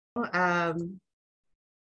Um,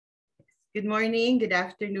 Good morning, good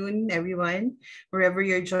afternoon, everyone, wherever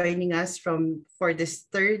you're joining us from for this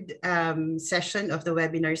third session of the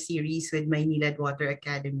webinar series with Maynilad Water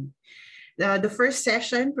Academy. The first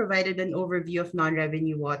session provided an overview of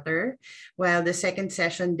non-revenue water, while the second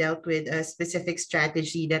session dealt with a specific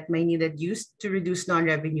strategy that Maynilad used to reduce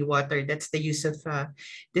non-revenue water. That's the use of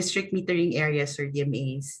district metering areas or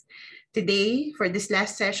DMAs. Today, for this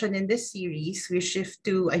last session in this series, we shift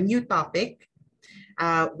to a new topic,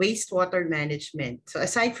 wastewater management. So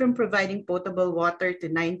aside from providing potable water to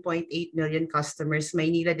 9.8 million customers,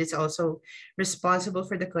 Maynilad is also responsible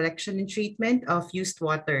for the collection and treatment of used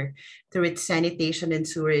water through its sanitation and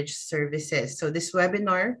sewerage services. So this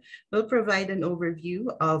webinar will provide an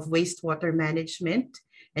overview of wastewater management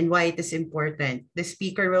and why it is important. The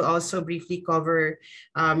speaker will also briefly cover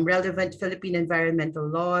relevant Philippine environmental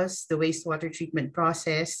laws, the wastewater treatment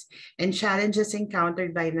process, and challenges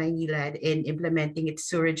encountered by Maynilad in implementing its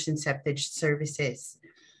sewerage and septage services.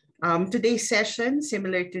 Today's session,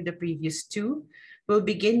 similar to the previous two, will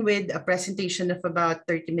begin with a presentation of about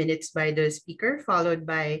 30 minutes by the speaker, followed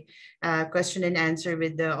by a question and answer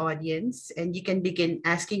with the audience. And you can begin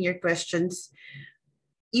asking your questions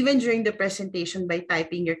even during the presentation by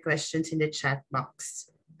typing your questions in the chat box.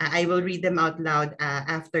 I will read them out loud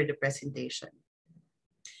after the presentation.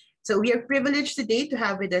 So we are privileged today to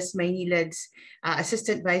have with us Maynilad's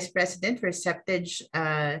Assistant Vice President for Septage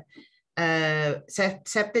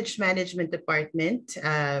Management Department,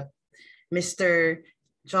 Mr.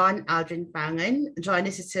 John Aldrin Pangan. John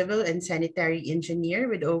is a civil and sanitary engineer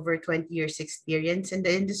with over 20 years experience in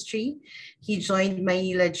the industry. He joined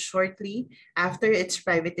Maynilad shortly after its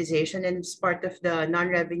privatization and is part of the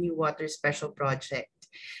Non-Revenue Water Special Project,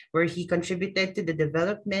 where he contributed to the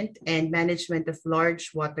development and management of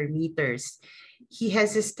large water meters. He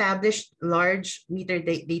has established large meter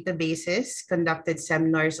databases, conducted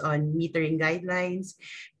seminars on metering guidelines,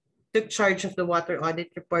 took charge of the water audit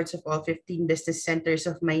reports of all 15 business centers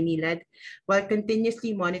of Maynilad, while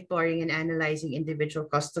continuously monitoring and analyzing individual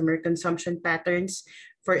customer consumption patterns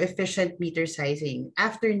for efficient meter sizing.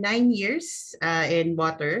 After 9 years in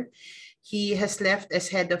water, he has left as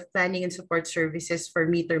head of planning and support services for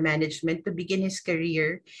meter management to begin his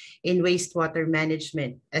career in wastewater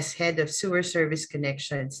management as head of sewer service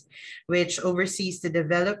connections, which oversees the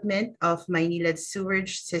development of Maynilad's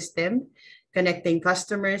sewerage system, connecting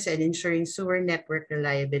customers and ensuring sewer network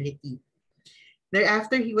reliability.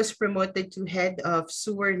 Thereafter, he was promoted to head of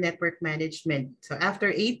sewer network management. So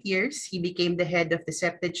after 8 years, he became the head of the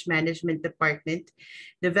Septage Management Department,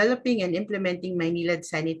 developing and implementing Maynilad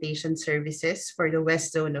sanitation services for the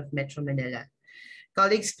West Zone of Metro Manila.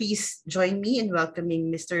 Colleagues, please join me in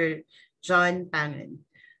welcoming Mr. John Pangan.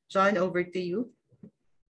 John, over to you.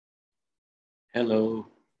 Hello.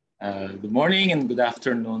 Good morning and good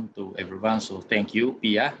afternoon to everyone. So thank you,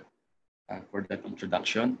 Pia, for that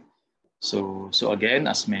introduction. So again,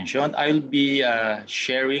 as mentioned, I'll be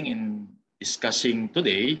sharing and discussing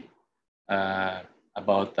today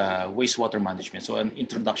about wastewater management. So an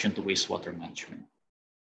introduction to wastewater management.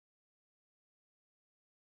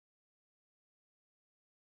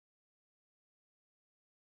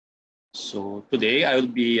 So today I'll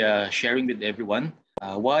be sharing with everyone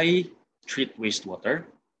why treat wastewater,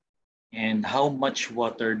 and how much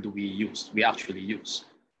water do we actually use,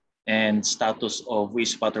 and status of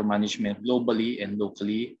wastewater management globally and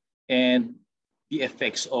locally, and the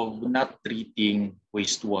effects of not treating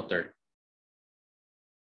wastewater.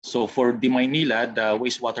 So for the Maynilad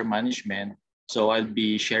wastewater management, so I'll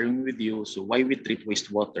be sharing with you why we treat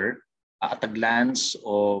wastewater at a glance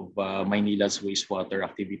of Maynilad's wastewater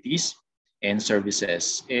activities and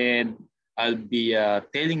services. And I'll be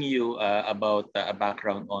telling you about a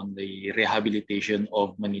background on the rehabilitation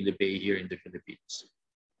of Manila Bay here in the Philippines.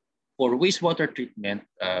 For wastewater treatment,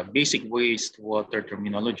 basic wastewater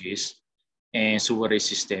terminologies and sewerage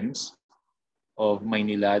systems of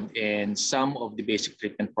Maynilad, and some of the basic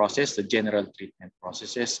treatment process, the general treatment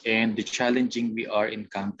processes, and the challenging we are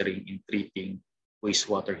encountering in treating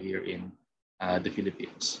wastewater here in the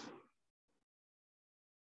Philippines.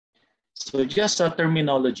 So just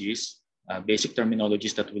terminologies, basic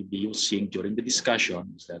terminologies that we'll be using during the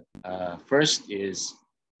discussion is that first is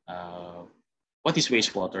what is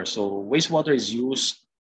wastewater? So wastewater is used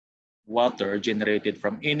water generated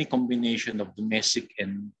from any combination of domestic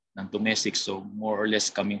and non-domestic, so more or less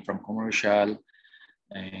coming from commercial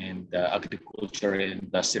and agriculture,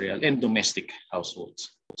 industrial, and domestic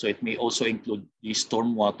households. So it may also include the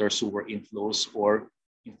stormwater sewer inflows or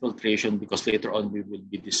infiltration, because later on we will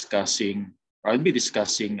be discussing, or I'll be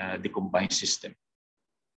discussing the combined system.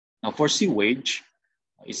 Now for sewage,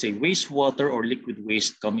 It's a wastewater or liquid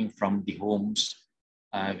waste coming from the homes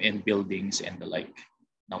and buildings and the like.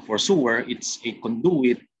 Now for sewer, it's a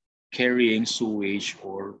conduit carrying sewage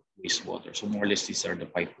or wastewater. So more or less, these are the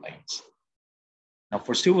pipelines. Now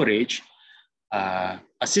for sewerage, a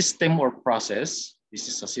system or process, this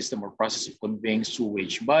is a system or process of conveying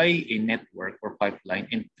sewage by a network or pipeline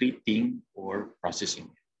and treating or processing.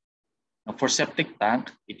 Now for septic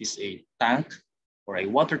tank, it is a tank or a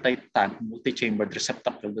watertight tank, multi-chambered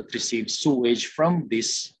receptacle that receives sewage from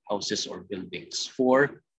these houses or buildings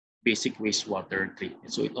for basic wastewater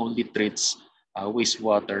treatment. So it only treats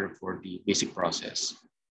wastewater for the basic process.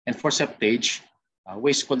 And for septage,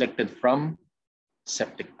 waste collected from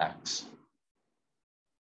septic tanks.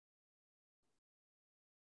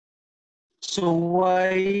 So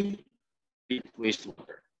why treat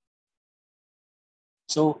wastewater?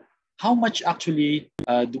 So how much actually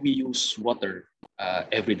do we use water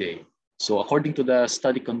every day? So according to the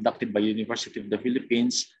study conducted by University of the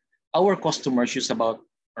Philippines, our customers use about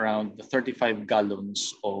around 35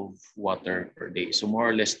 gallons of water per day. So more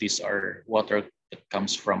or less, these are water that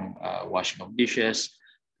comes from washing of dishes,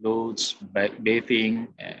 clothes, bathing,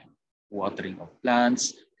 watering of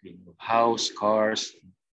plants, cleaning of house, cars,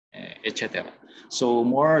 etc. So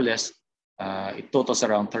more or less, it totals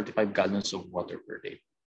around 35 gallons of water per day.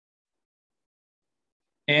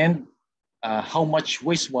 And how much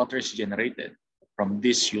wastewater is generated from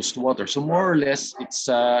this used water? So more or less, it's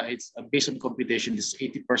based on computation, this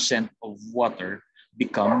 80% of water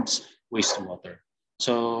becomes wastewater.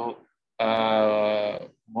 So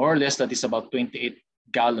more or less, that is about 28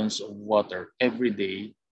 gallons of water every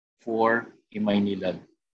day for a Maynilad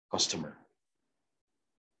customer.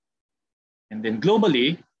 And then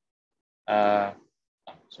globally,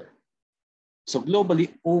 So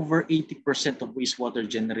globally, over 80% of wastewater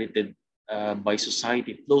generated by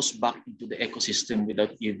society flows back into the ecosystem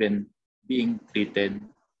without even being treated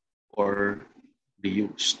or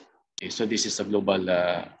reused. Okay, so this is a global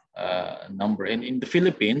number. And in the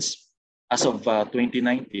Philippines, as of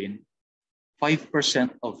 2019, 5%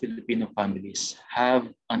 of Filipino families have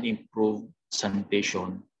an improved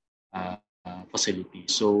sanitation facility.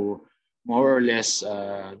 So more or less,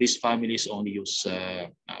 these families only use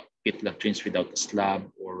pit latrines without a slab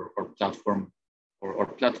or platform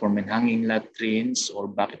and hanging latrines or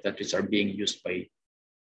bucket latrines are being used by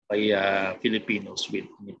Filipinos with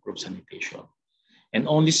improved sanitation. And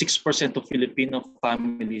only 6% of Filipino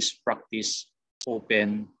families practice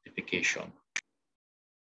open defecation.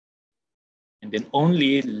 And then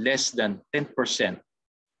only less than 10%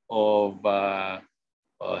 of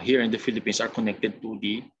here in the Philippines are connected to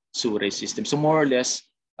the sewerage system. So more or less,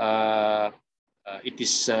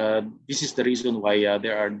 this is the reason why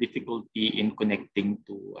there are difficulty in connecting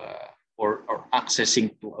to or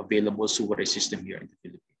accessing to available sewerage system here in the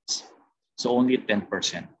Philippines. So only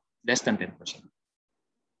 10%, less than 10%.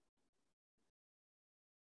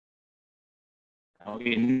 Now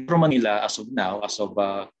in Manila, as of now, as of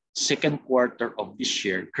second quarter of this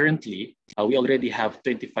year, currently, we already have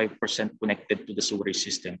 25% connected to the sewerage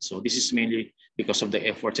system. So this is mainly because of the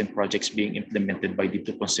efforts and projects being implemented by the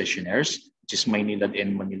two concessionaires, which is Maynilad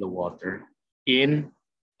and Manila Water, in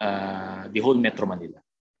the whole Metro Manila.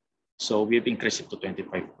 So we've increased it to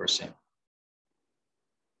 25%.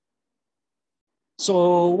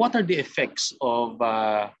 So what are the effects of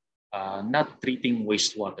not treating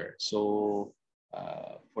wastewater? So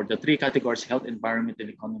for the three categories, health, environment, and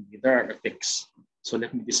economy, there are effects. So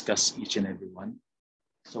let me discuss each and every one.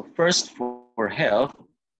 So first, for health,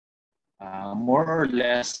 more or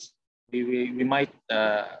less, we might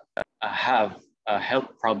have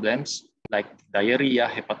health problems like diarrhea,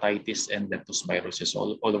 hepatitis, and leptospirosis.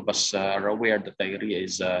 All of us are aware that diarrhea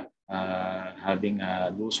is having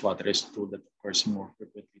loose water is true that occurs more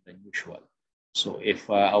frequently than usual. So if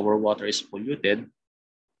our water is polluted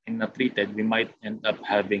and not treated, we might end up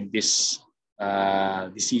having these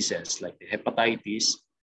diseases like the hepatitis,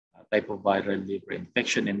 type of viral liver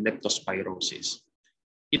infection, and leptospirosis.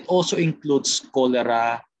 It also includes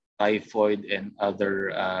cholera, typhoid, and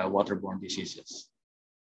other waterborne diseases.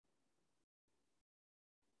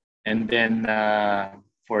 And then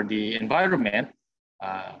for the environment,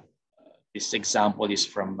 this example is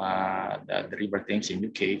from the River Thames in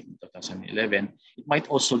UK in 2011. It might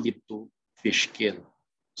also lead to fish kill.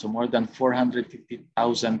 So more than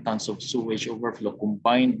 450,000 tons of sewage overflow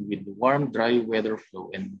combined with warm, dry weather flow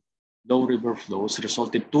and low river flows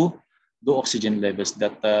resulted to low oxygen levels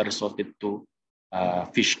that resulted to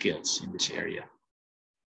fish kills in this area.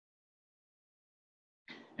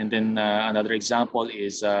 And then another example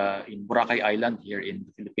is in Boracay Island here in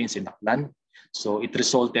the Philippines, in Aklan. So it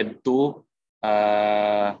resulted to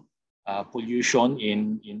pollution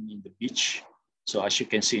in the beach. So as you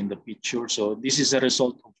can see in the picture, so this is a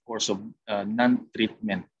result, of course, of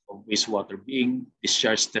non-treatment of wastewater being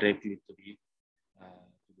discharged directly to the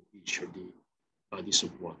beach or the bodies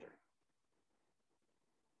of water.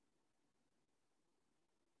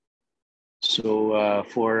 So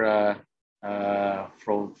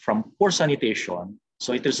from poor sanitation,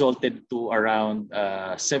 so it resulted to around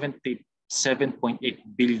 77.8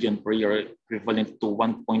 billion per year, equivalent to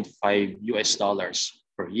 $1.5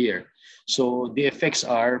 per year. So the effects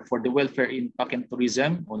are for the welfare impact and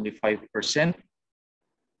tourism, only 5%,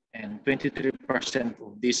 and 23%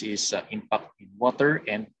 of this is impact in water.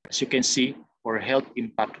 And as you can see, for health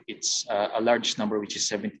impact, it's a large number, which is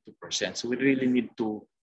 72%. So we really need to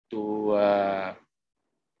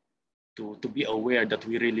be aware that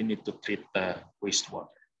we really need to treat wastewater.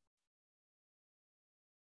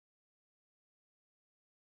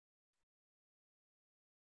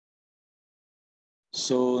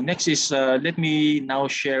 So next is, let me now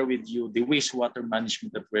share with you the wastewater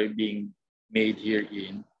management that we're being made here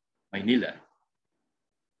in Manila.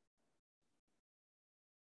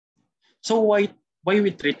 So why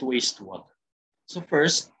we treat wastewater? So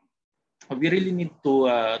first, we really need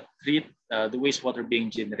to treat the wastewater being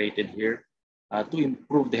generated here to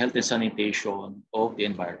improve the health and sanitation of the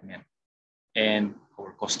environment and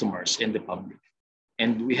our customers and the public.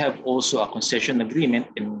 And we have also a concession agreement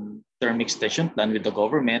and term extension plan with the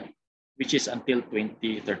government, which is until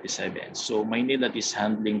 2037. So Maynilad is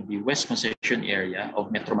handling the west concession area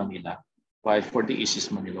of Metro Manila, while for the east is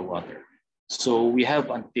Manila Water. So we have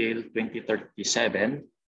until 2037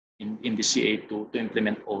 in the CA to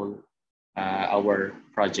implement all our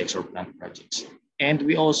projects or plant projects. And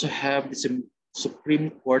we also have the Supreme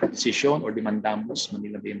Court decision or the Mandamus,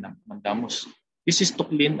 Manila Bay Mandamus. This is to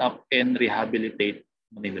clean up and rehabilitate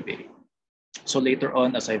Manila Bay. So later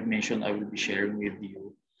on, as I've mentioned, I will be sharing with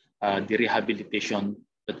you the rehabilitation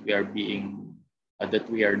that we are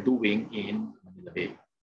doing in Manila Bay.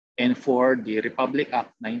 And for the Republic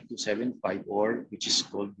Act 9275, or which is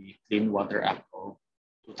called the Clean Water Act of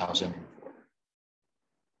 2004.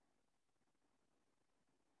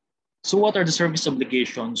 So what are the service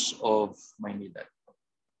obligations of Maynilad?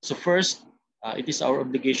 So first, it is our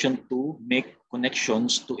obligation to make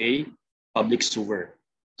connections to a public sewer.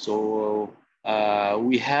 So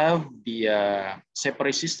we have the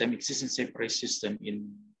existing separate system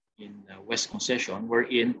in West Concession,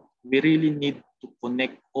 wherein we really need to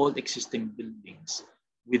connect all existing buildings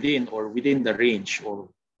within the range of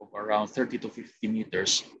around 30 to 50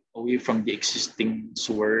 meters away from the existing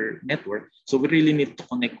sewer network. So we really need to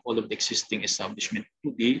connect all of the existing establishment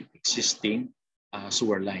to the existing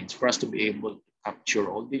sewer lines for us to be able to capture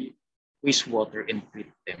all the wastewater and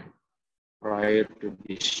treat them prior to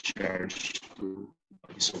discharge to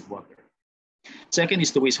bodies of water. Second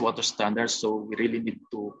is the wastewater standards. So we really need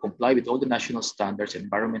to comply with all the national standards and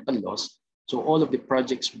environmental laws. So all of the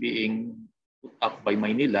projects being put up by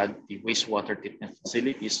Maynilad, the wastewater treatment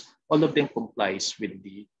facilities, all of them complies with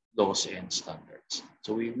the laws and standards.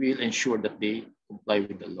 So we will ensure that they comply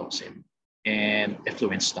with the laws and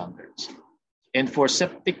effluent standards. And for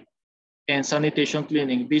septic and sanitation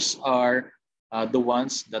cleaning, these are the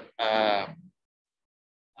ones that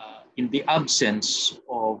in the absence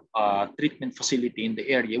of a treatment facility in the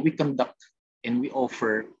area, we conduct and we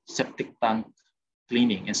offer septic tank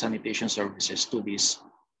cleaning and sanitation services to these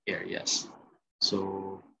areas.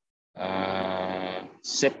 So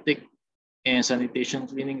septic and sanitation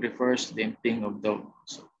cleaning refers to the emptying of the.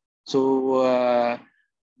 So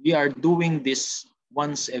we are doing this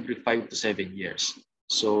once every 5 to 7 years.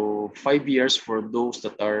 So 5 years for those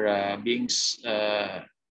that are being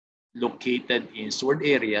located in sewered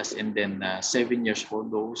areas, and then 7 years for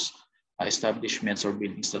those establishments or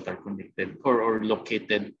buildings that are connected or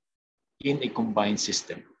located in a combined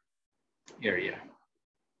system area.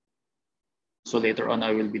 So later on,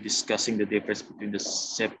 I will be discussing the difference between the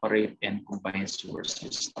separate and combined sewer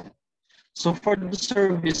system. So for the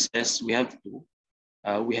services, we have two.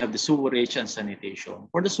 We have the sewerage and sanitation.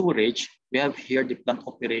 For the sewerage, we have here the plant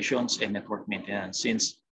operations and network maintenance.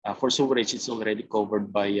 Since for sewerage, it's already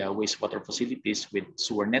covered by wastewater facilities with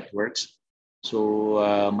sewer networks. So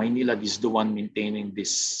Maynilad is the one maintaining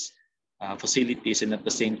these facilities and at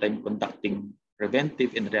the same time conducting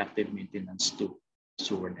preventive and reactive maintenance to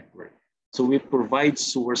sewer network. So we provide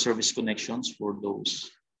sewer service connections for those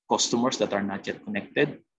customers that are not yet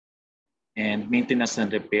connected, and maintenance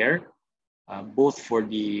and repair, both for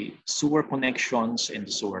the sewer connections and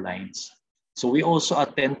the sewer lines. So we also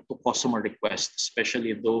attend to customer requests,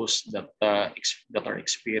 especially those that are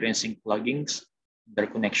experiencing pluggings, their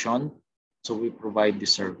connection, So we provide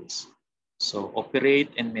this service. So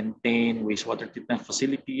operate and maintain wastewater treatment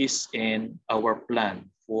facilities and our plan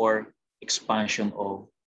for expansion of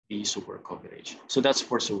the sewer coverage. So that's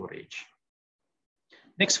for sewerage.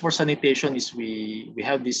 Next, for sanitation is we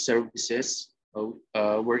have these services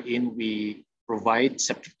wherein we provide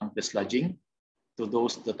septic tank desludging to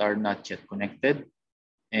those that are not yet connected,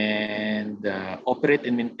 and operate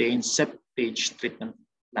and maintain septage treatment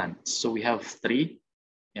plants. So we have 3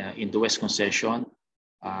 in the West Concession,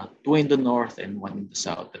 2 in the north and 1 in the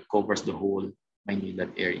south that covers the whole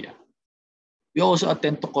Maynilad area. We also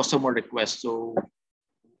attend to customer requests. So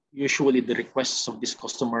usually the requests of these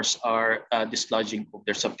customers are dislodging of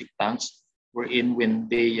their septic tanks, wherein when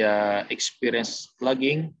they experience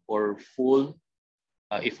plugging or full,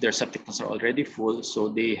 if their septic tanks are already full, so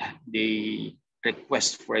they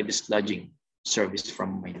request for a dislodging service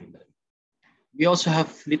from Manila. We also have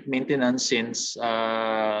fleet maintenance since we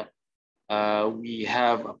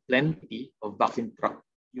have plenty of vacuum truck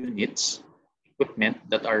units, equipment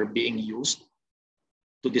that are being used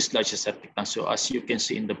to dislodge the septic tank. So as you can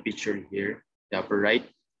see in the picture here, the upper right,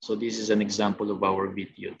 so this is an example of our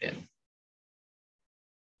VTO10.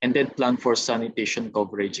 And then plan for sanitation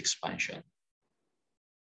coverage expansion.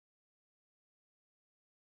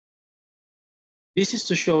 This is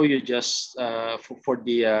to show you just for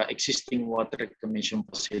the existing water reclamation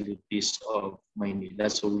facilities of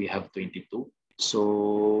Maynila. So we have 22.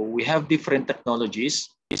 So we have different technologies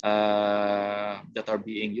that are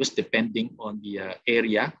being used depending on the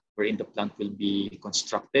area wherein the plant will be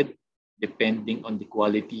constructed, depending on the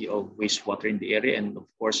quality of wastewater in the area, and of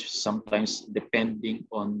course, sometimes depending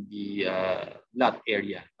on the lot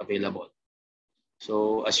area available.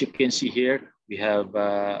 So as you can see here, we have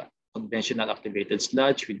conventional activated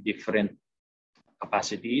sludge with different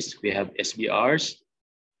capacities. We have SBRs,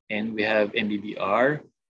 and we have MBBR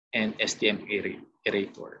and STM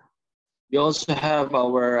aerator. We also have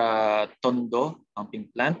our Tondo pumping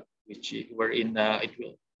plant, which wherein it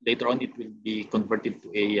will later on it will be converted to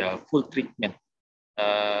a full treatment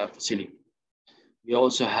facility. We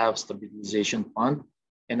also have stabilization pond,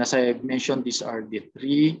 and as I mentioned, these are the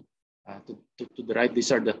 3. To the right,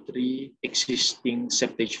 these are the 3 existing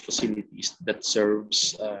septage facilities that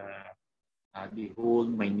serves the whole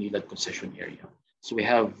Maynilad concession area. So we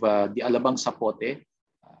have the Alabang Sapote,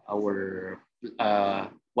 our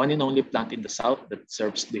one and only plant in the south that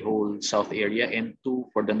serves the whole south area, and 2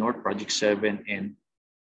 for the north, Project 7 and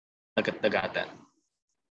Dagat-Dagatan.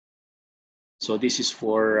 So this is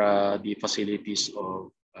for the facilities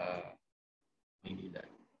of Maynilad.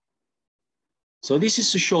 So this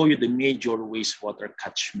is to show you the major wastewater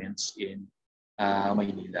catchments in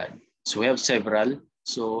Maynilad. So we have several.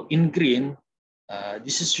 So in green,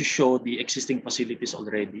 this is to show the existing facilities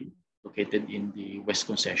already located in the West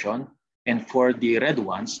Concession. And for the red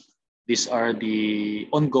ones, these are the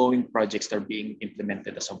ongoing projects that are being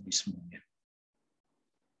implemented as of this moment.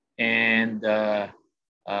 And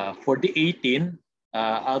for the 18,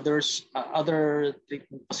 other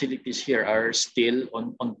treatment facilities here are still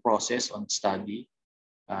on process, on study,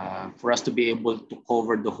 for us to be able to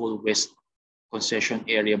cover the whole West Concession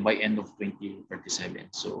area by end of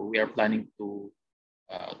 2037. So we are planning to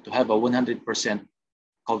have a 100%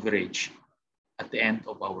 coverage at the end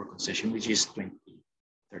of our concession, which is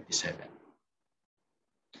 2037.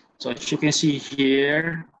 So as you can see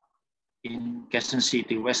here, in Quezon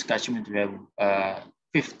City, West Catchment, we have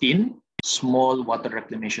 15 small water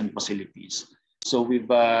reclamation facilities. So we've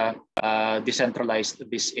decentralized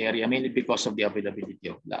this area mainly because of the availability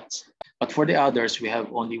of lots. But for the others, we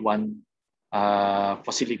have only 1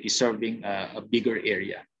 facility serving a bigger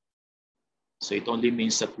area. So it only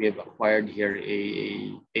means that we have acquired here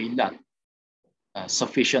a lot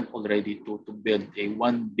sufficient already to build a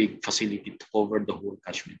 1 big facility to cover the whole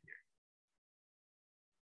catchment area.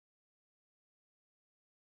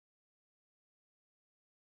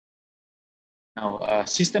 Now,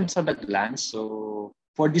 systems at a glance. So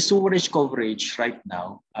for the sewerage coverage right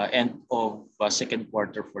now, end of second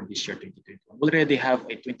quarter for this year, 2021, we already have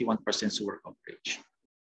a 21% sewer coverage.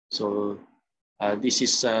 So this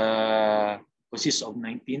is consists of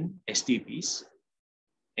 19 STPs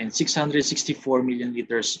and 664 million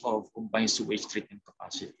liters of combined sewage treatment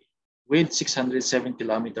capacity, with 607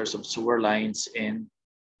 kilometers of sewer lines and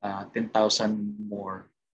 10,000 more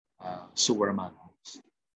sewer manholes.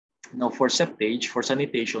 Now for septage, for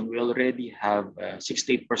sanitation, we already have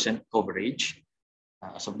 68% coverage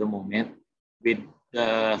as of the moment, with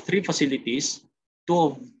 3 facilities. 2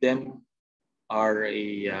 of them are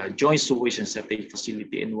a joint sewage and septage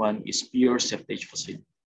facility, and 1 is pure septage facility.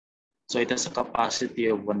 So it has a capacity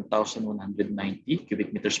of 1,190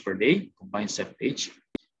 cubic meters per day, combined septage.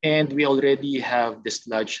 And we already have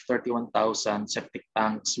dislodged 31,000 septic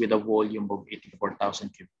tanks with a volume of 84,000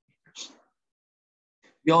 cubic meters.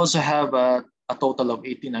 We also have a total of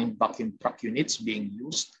 89 vacuum truck units being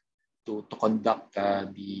used to conduct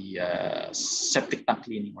the septic tank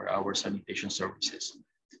cleaning or our sanitation services.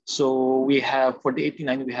 So we have, for the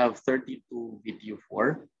 89, we have 32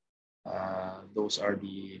 VTU4. Those are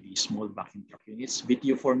the small vacuum truck units.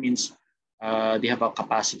 VTU4 means they have a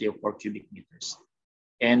capacity of 4 cubic meters.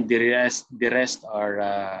 And the rest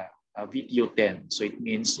are VTU10. So it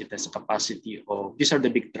means it has a capacity of, these are the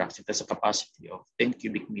big trucks, it has a capacity of 10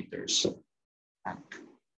 cubic meters tank.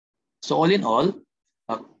 So all in all,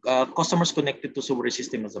 customers connected to sewerage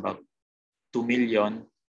system is about 2 million,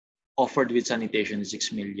 offered with sanitation is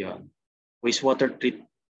 6 million. Wastewater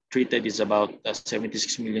treated is about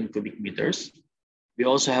 76 million cubic meters. We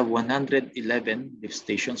also have 111 lift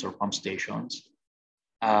stations or pump stations,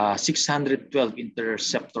 612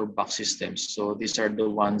 interceptor box systems. So these are the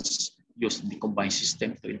ones used in the combined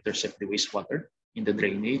system to intercept the wastewater in the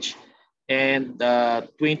drainage, and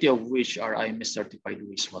 20 of which are IMS certified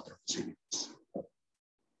wastewater facilities.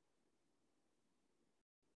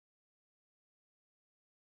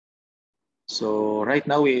 So right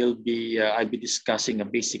now I'll be discussing a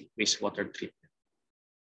basic wastewater treatment.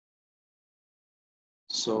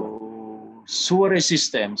 So sewerage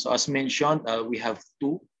system. So as mentioned, we have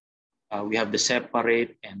two. We have the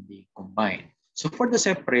separate and the combined. So for the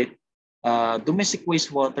separate, domestic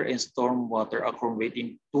wastewater and stormwater are conveyed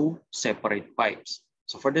in two separate pipes.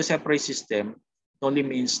 So for the separate system, it only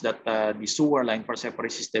means that the sewer line for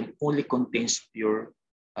separate system only contains pure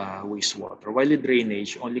wastewater, while the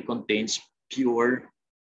drainage only contains pure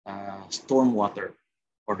stormwater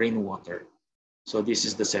or rainwater. So this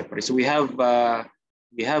is the separate. So we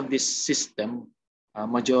have this system,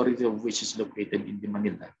 majority of which is located in the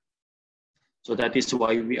Manila. So that is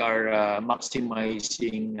why we are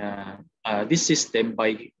maximizing this system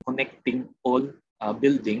by connecting all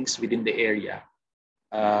buildings within the area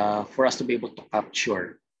for us to be able to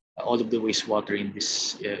capture all of the wastewater in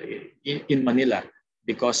this in Manila,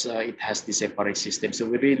 because it has the separate system. So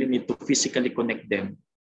we really need to physically connect them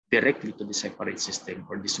directly to the separate system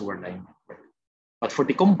or the sewer line network. But for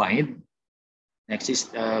the combined, next is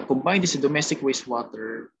combined is the domestic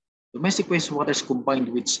wastewater. Domestic wastewater is combined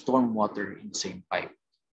with stormwater in the same pipe.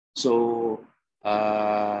 So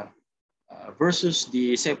versus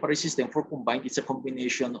the separate system, for combined, it's a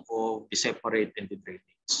combination of the separate and the drainage.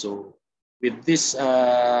 So with this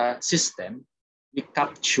system, we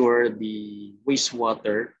capture the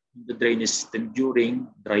wastewater in the drainage system during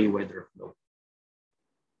dry weather flow.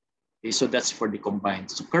 Okay, so that's for the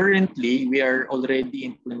combined. So currently, we are already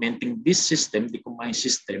implementing this system, the combined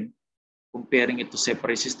system, comparing it to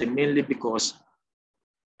separate system, mainly because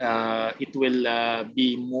it will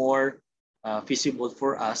be more feasible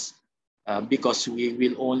for us because we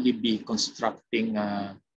will only be constructing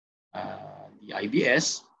the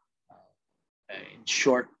IBS in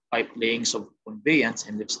short pipe layings of conveyance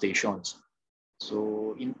and lift stations.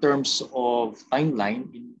 So in terms of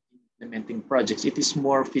timeline in implementing projects, it is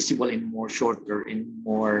more feasible and more shorter and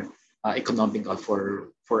more economical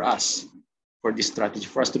for us, for this strategy,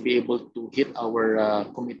 for us to be able to hit our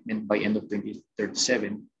commitment by end of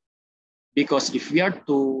 2037. Because if we are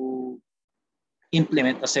to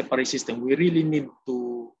implement a separate system, we really need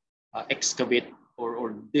to excavate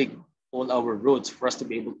or dig all our roads for us to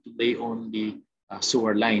be able to lay on the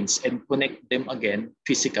sewer lines and connect them again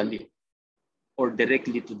physically or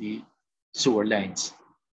directly to the sewer lines.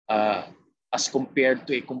 As compared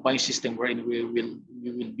to a combined system wherein we will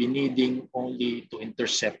be needing only to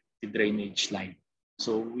intercept the drainage line.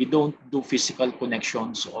 So we don't do physical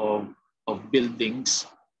connections of buildings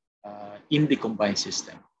in the combined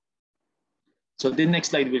system. So the next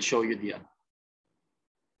slide will show you the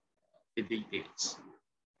details.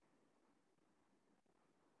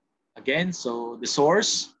 Again, so the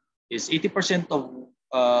source is 80% of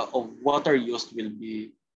water used will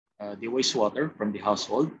be the wastewater from the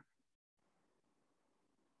household.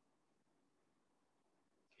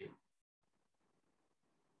 Okay.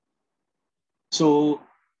 So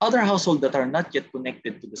other households that are not yet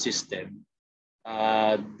connected to the system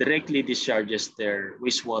directly discharges their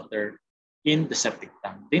wastewater in the septic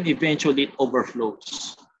tank. Then eventually it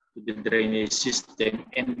overflows to the drainage system,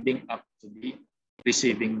 ending up to the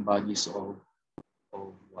receiving bodies of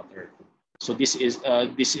water. So this is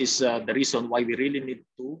the reason why we really need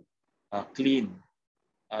to clean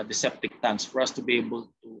the septic tanks for us to be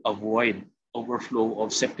able to avoid overflow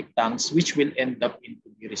of septic tanks, which will end up into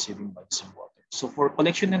the receiving bodies of water. So for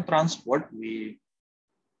collection and transport, we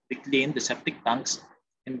clean the septic tanks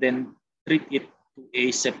and then treat it to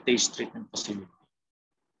a septage treatment facility,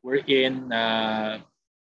 wherein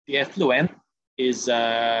the effluent is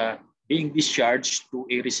being discharged to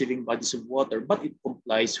a receiving bodies of water, but it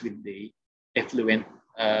complies with the effluent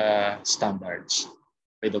standards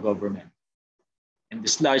by the government. And the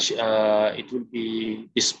sludge, it will be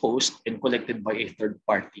disposed and collected by a third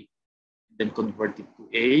party, then converted to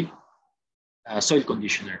a soil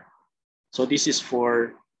conditioner. So this is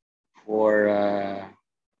for the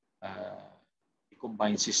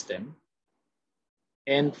combined system.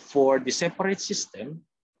 And for the separate system,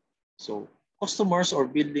 so customers or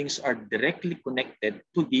buildings are directly connected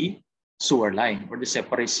to the sewer line or the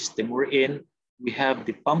separate system, wherein we have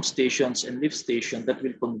the pump stations and lift station that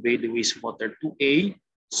will convey the wastewater to a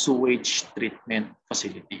sewage treatment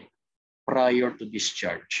facility prior to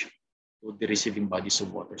discharge to the receiving bodies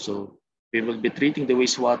of water. So we will be treating the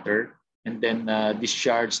wastewater and then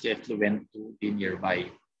discharge the effluent to the nearby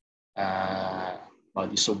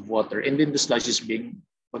bodies of water. And then the sludge is being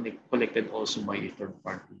collected also by a third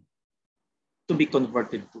party to be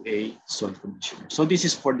converted to a soil conditioner. So this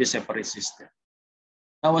is for the separate system.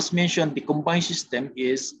 Now, as mentioned, the combined system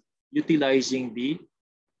is utilizing the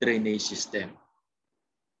drainage system.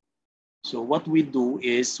 So what we do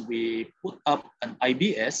is we put up an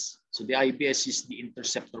IBS. So the IBS is the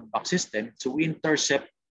interceptor box system. So we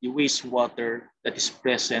intercept the wastewater that is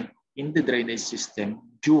present in the drainage system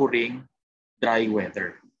during dry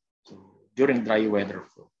weather. So during dry weather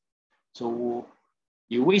flow. So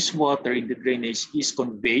the wastewater in the drainage is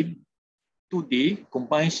conveyed to the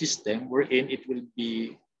combined system, wherein it will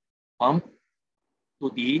be pumped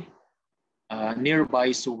to the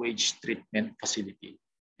nearby sewage treatment facility,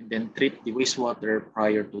 and then treat the wastewater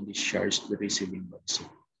prior to discharge to the receiving bodies.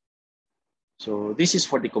 So this is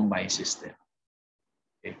for the combined system.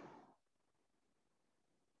 Okay.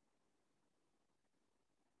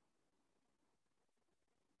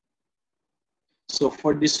 So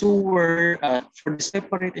for the sewer, for the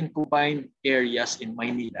separate and combined areas in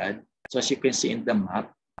Maynilad, so as you can see in the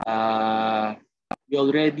map, we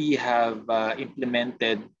already have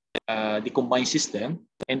implemented the combined system,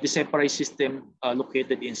 and the separate system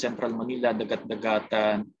located in Central Manila,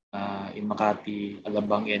 Dagat-Dagatan, in Makati,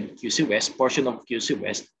 Alabang, and QC West. Portion of QC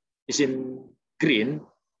West is in green.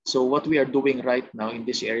 So what we are doing right now in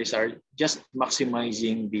these areas are just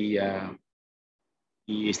maximizing the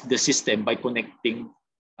system by connecting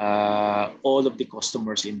all of the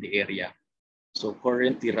customers in the area. So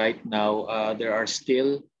currently right now, there are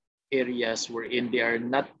still areas wherein they are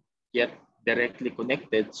not yet directly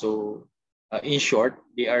connected. So in short,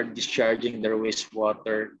 they are discharging their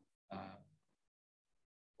wastewater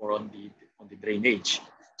or on the drainage.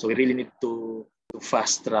 So we really need to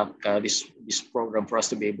fast track this program for us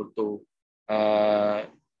to be able to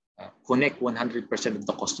connect 100% of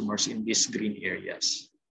the customers in these green areas.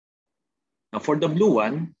 Now for the blue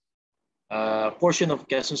one, portion of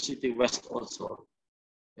Quezon City West also,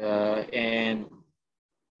 and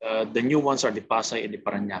the new ones are the Pasay and the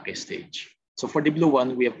Parañaque stage. So for the blue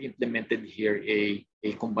one, we have implemented here a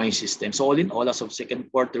combined system. So all in all, as of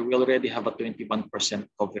second quarter, we already have a 21%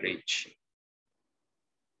 coverage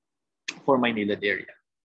for Maynilad area.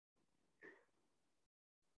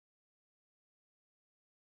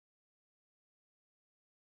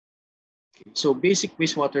 Okay. So basic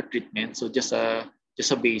wastewater treatment. So just a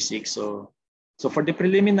basic. So for the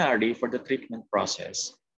preliminary, for the treatment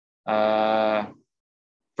process,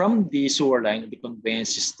 from the sewer line, the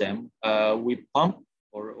conveyance system, we pump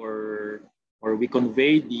or we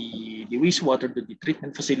convey the wastewater to the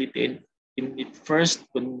treatment facility, and it first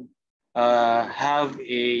have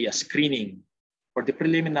a screening. For the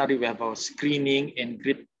preliminary, we have a screening and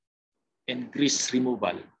grease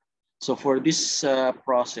removal. So for this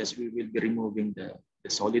process, we will be removing the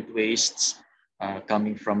solid wastes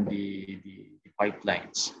coming from the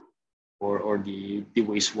pipelines or the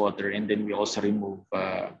wastewater, and then we also remove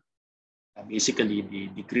basically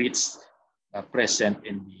the grits present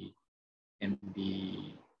in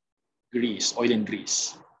the grease, oil and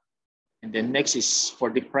grease. And then next is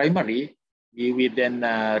for the primary, we then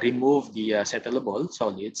remove the settleable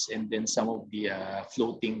solids and then some of the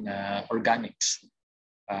floating organics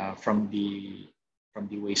from the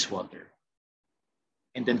wastewater.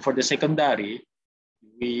 And then for the secondary,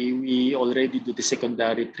 we already do the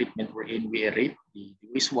secondary treatment wherein we aerate the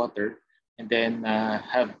wastewater and then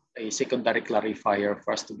have a secondary clarifier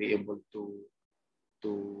for us to be able to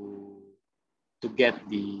get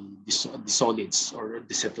the solids or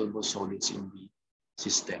the settleable solids in the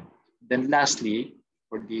system. Then lastly,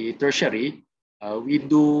 for the tertiary, we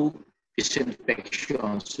do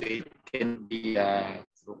disinfection. So it can be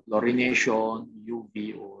through chlorination,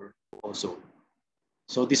 UV, or ozone.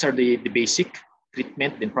 So these are the basic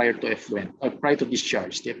treatment. Then prior to effluent, prior to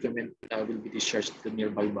discharge, the effluent will be discharged to the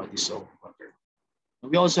nearby bodies of water.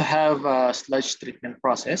 We also have a sludge treatment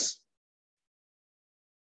process,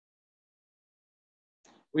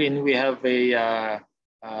 wherein we have a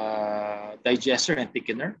digester and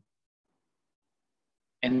thickener.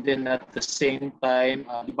 And then at the same time,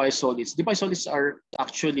 the biosolids. The biosolids are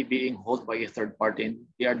actually being held by a third party, and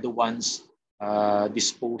they are the ones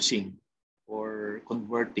disposing or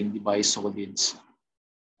converting the biosolids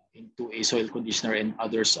into a soil conditioner, and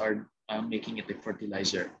others are making it a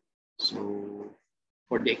fertilizer. So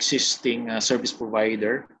for the existing service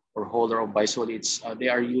provider or holder of biosolids, they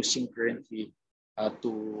are using currently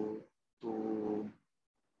to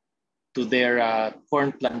their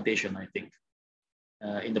corn plantation, I think,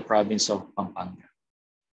 in the province of Pampanga.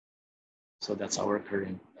 So that's our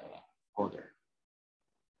current holder.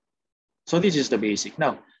 So this is the basic.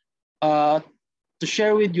 Now, to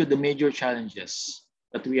share with you the major challenges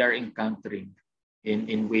that we are encountering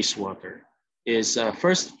in wastewater is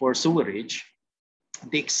first, for sewerage,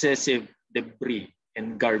 the excessive debris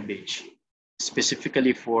and garbage,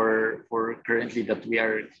 specifically for currently that we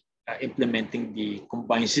are implementing the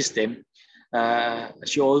combined system.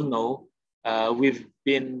 As you all know, we've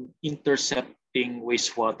been intercepting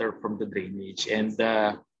wastewater from the drainage, and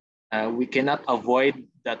we cannot avoid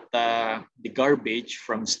that the garbage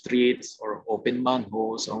from streets or open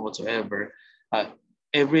manholes or whatsoever,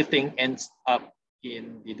 everything ends up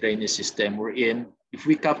in the drainage system. If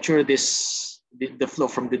we capture this, the flow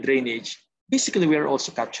from the drainage, basically we are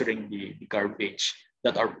also capturing the garbage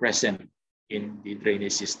that are present in the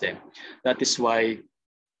drainage system. That is why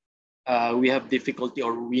we have difficulty,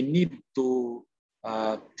 or we need to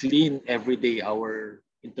clean every day our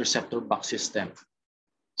interceptor box system.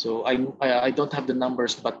 So I don't have the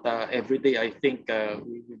numbers, but every day I think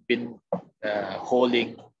we've been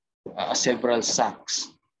hauling several sacks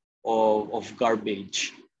of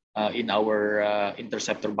garbage in our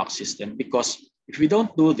interceptor box system, because if we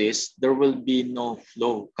don't do this, there will be no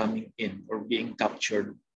flow coming in or being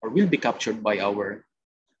captured, or will be captured by our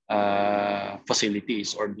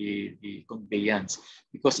facilities or the conveyance,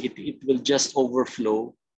 because it will just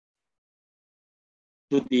overflow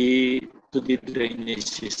to the drainage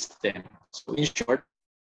system. So in short,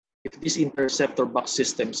 if these interceptor box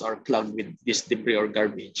systems are clogged with this debris or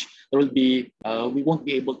garbage, there will be we won't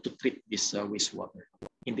be able to treat this wastewater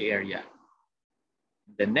in the area.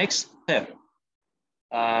 The next step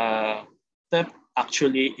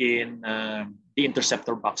actually in the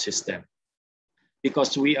interceptor box system,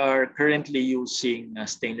 because we are currently using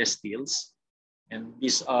stainless steels, and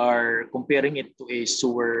these are, comparing it to a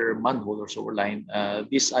sewer manhole or sewer line,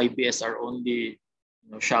 these IBS are only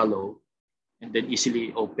shallow and then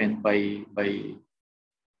easily opened by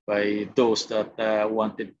those that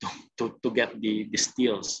wanted to get the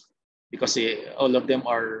steels, because all of them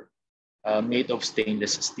are made of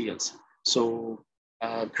stainless steels. So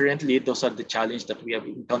currently, those are the challenge that we have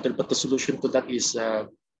encountered. But the solution to that is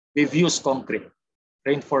we've used concrete,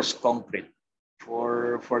 reinforced concrete,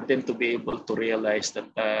 for them to be able to realize that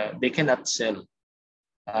they cannot sell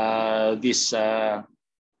these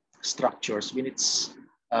structures when it's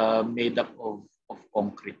made up of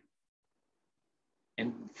concrete.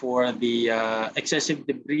 And for the excessive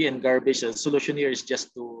debris and garbage, the solution here is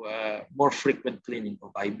just to more frequent cleaning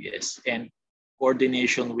of IBS and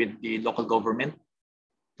coordination with the local government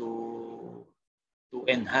to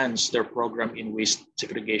enhance their program in waste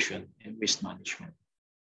segregation and waste management.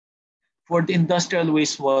 For the industrial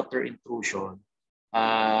wastewater intrusion,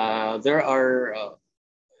 there are, of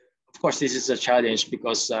course, this is a challenge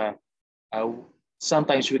because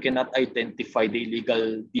sometimes we cannot identify the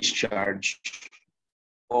illegal discharge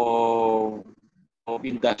of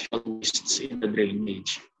industrial wastes in the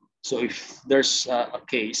drainage. So if there's a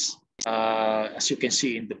case, as you can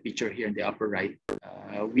see in the picture here in the upper right,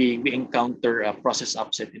 we encounter a process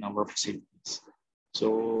upset in our facilities.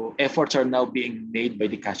 So efforts are now being made by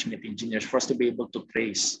the catchment engineers for us to be able to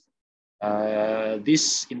trace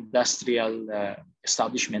this industrial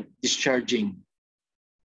establishment discharging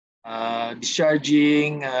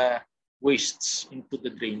wastes into the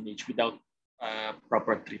drainage without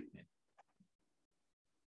proper treatment.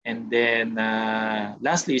 And then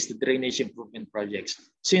lastly is the drainage improvement projects.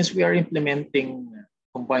 Since we are implementing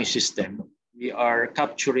combined system, we are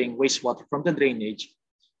capturing wastewater from the drainage.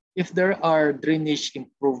 If there are drainage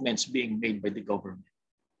improvements being made by the government,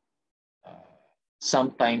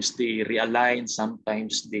 sometimes they realign,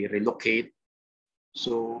 sometimes they relocate.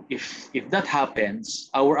 So if that happens,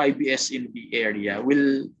 our IBS in the area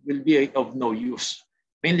will be of no use,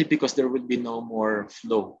 mainly because there will be no more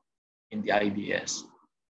flow in the IBS.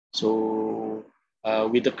 So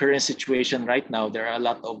with the current situation right now, there are a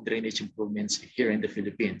lot of drainage improvements here in the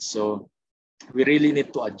Philippines. So we really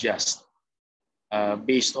need to adjust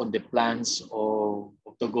based on the plans of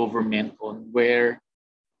the government on where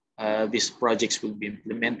these projects will be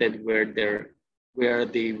implemented, where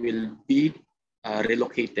they will be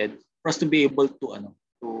relocated, for us to be able to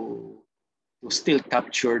to still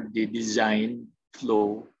capture the design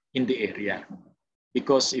flow in the area.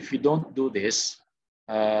 Because if we don't do this,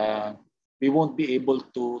 we won't be able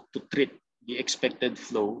to treat the expected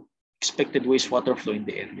wastewater flow in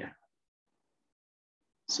the area.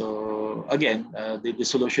 So again, the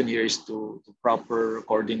solution here is to proper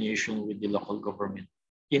coordination with the local government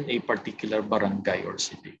in a particular barangay or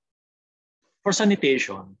city. For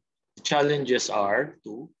sanitation, the challenges are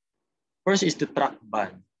first is the truck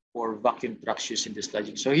ban for vacuum trucks used in the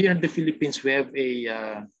sludging. So here in the Philippines, we have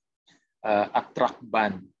a truck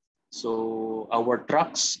ban. So our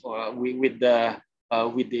trucks with the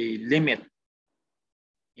limit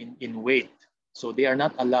in weight, so they are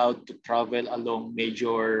not allowed to travel along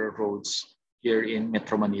major roads here in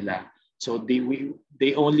Metro Manila. So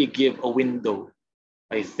they only give a window,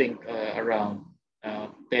 I think around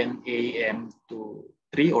 10 a.m. to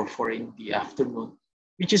 3 or 4 in the afternoon,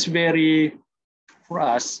 which is very, for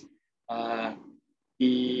us,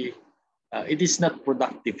 it is not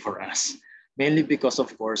productive for us, mainly because,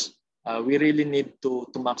 of course, we really need to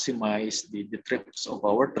maximize the trips of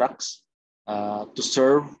our trucks to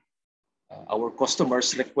serve our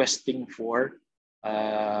customers requesting for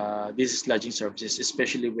these sludging services,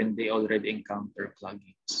 especially when they already encounter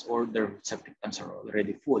cloggings or their septic tanks are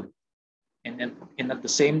already full. And at the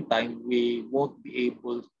same time, we won't be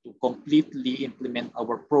able to completely implement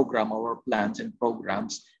our program, our plans and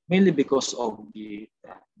programs, mainly because of the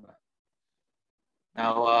truck ban.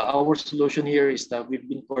 Now, our solution here is that we've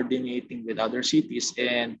been coordinating with other cities,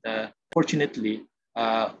 and fortunately,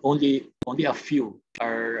 only a few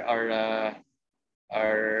are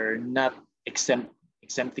not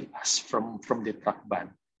exempting us from the truck ban.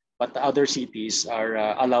 But the other cities are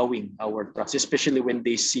allowing our trucks, especially when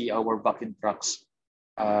they see our vacuum trucks,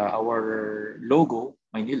 our logo,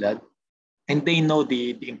 Maynilad, and they know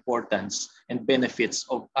the importance and benefits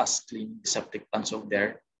of us cleaning the septic tanks of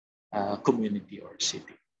their community or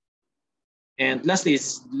city. And lastly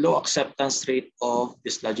is low acceptance rate of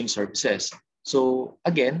the sludging services. So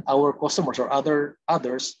again, our customers or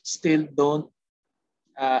others still don't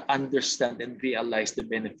understand and realize the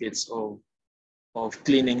benefits of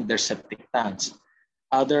cleaning their septic tanks.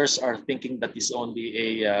 Others are thinking that is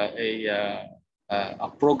only a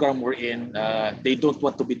program wherein they don't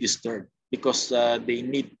want to be disturbed because they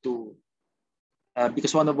need to.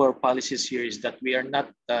 Because one of our policies here is that we are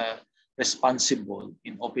not responsible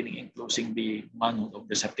in opening and closing the manhole of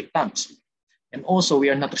the septic tanks. And also, we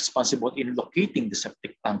are not responsible in locating the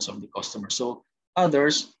septic tanks of the customer. So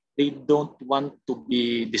others, they don't want to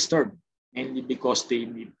be disturbed, mainly because they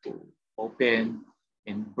need to open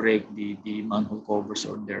and break the manhole covers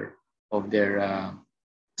of their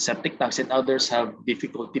septic tanks. And others have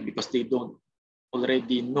difficulty because they don't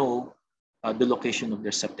already know the location of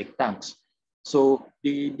their septic tanks. So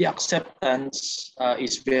the acceptance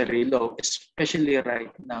is very low, especially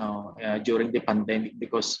right now during the pandemic,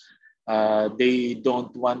 because they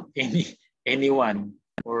don't want anyone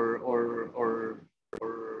or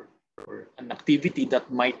an activity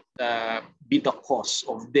that might be the cause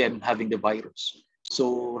of them having the virus.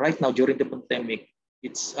 So right now during the pandemic,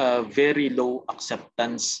 it's a very low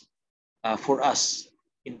acceptance for us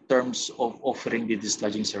in terms of offering the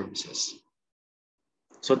dislodging services.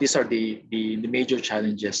 So these are the major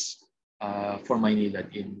challenges for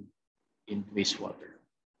Maynilad in wastewater.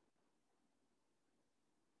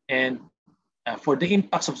 And for the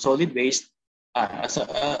impacts of solid waste, as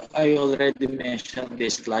I already mentioned,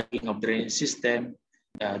 this clogging of drainage system,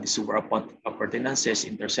 the sewer appurtenances,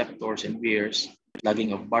 interceptors and weirs,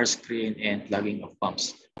 clogging of bar screen, and clogging of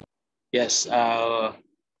pumps. Yes,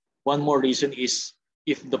 one more reason is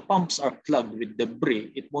if the pumps are clogged with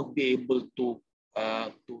debris, it won't be able to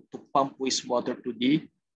pump wastewater to the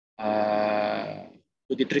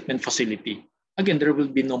treatment facility. Again, there will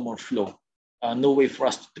be no more flow. No way for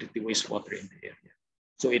us to treat the wastewater in the area.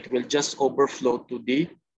 So it will just overflow to the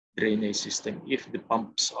drainage system if the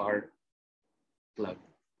pumps are clogged.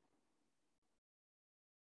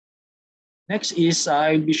 Next is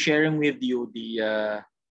I'll be sharing with you the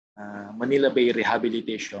Manila Bay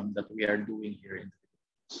rehabilitation that we are doing here in the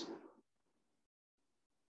Philippines.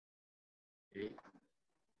 Okay.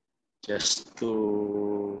 just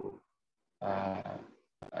to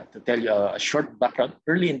tell you a short background,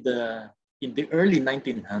 in the early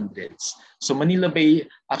 1900s. So Manila Bay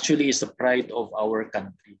actually is the pride of our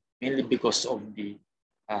country, mainly because of the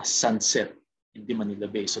sunset in the Manila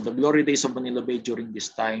Bay. So the glory days of Manila Bay during this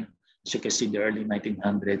time, as you can see in the early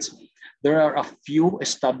 1900s, there are a few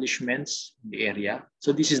establishments in the area.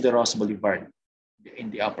 So this is the Ross Boulevard in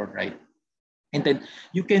the upper right. And then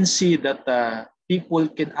you can see that people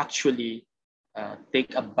can actually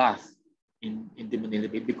take a bath in the Manila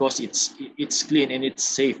Bay because it's clean and it's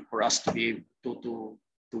safe for us to be able to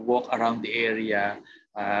walk around the area,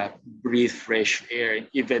 breathe fresh air, and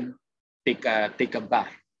even take a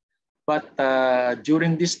bath. But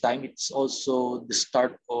during this time, it's also the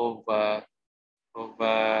start of the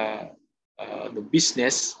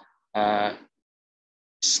business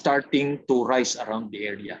starting to rise around the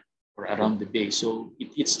area or around the bay. So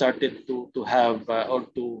it started to have or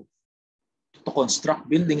to construct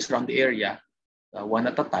buildings around the area one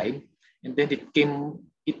at a time, and then it came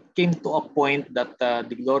to a point that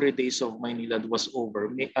the glory days of Maynilad was over.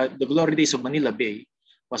 The glory days of Manila Bay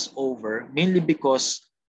was over, mainly because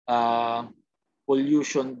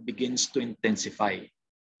pollution begins to intensify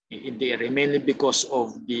in the area, mainly because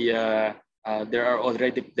of there are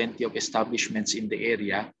already plenty of establishments in the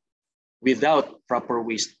area without proper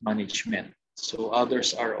waste management. So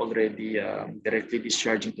others are already directly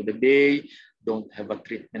discharging to the bay, don't have a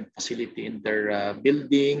treatment facility in their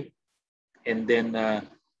building, and then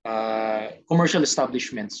commercial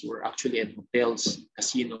establishments were actually in hotels,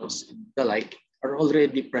 casinos, and the like are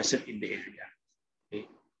already present in the area. Okay?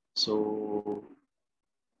 So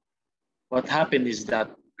what happened is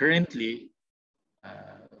that currently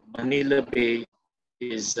Manila Bay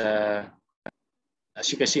is, as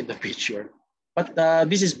you can see in the picture, but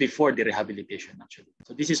this is before the rehabilitation actually.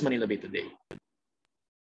 So this is Manila Bay today.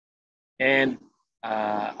 And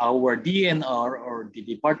our DNR, or the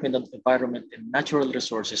Department of Environment and Natural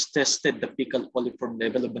Resources, tested the fecal coliform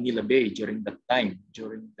level of Manila Bay during that time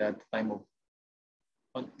of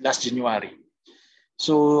last January.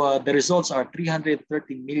 So the results are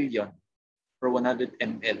 330 million per 100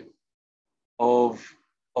 ml of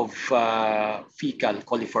fecal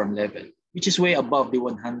coliform level, which is way above the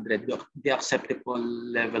 100, the acceptable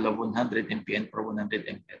level of 100 mpn per 100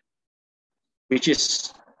 ml,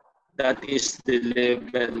 that is the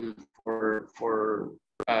level for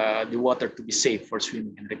the water to be safe for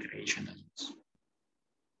swimming and recreational use.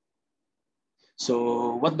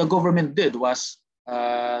 So what the government did was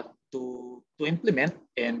to implement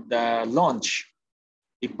and launch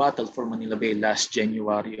the battle for Manila Bay last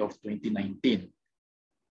January of 2019.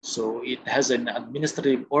 So it has an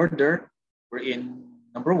administrative order wherein,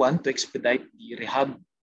 number one, to expedite the rehab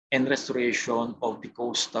and restoration of the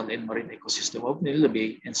coastal and marine ecosystem of Manila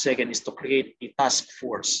Bay, and second is to create a task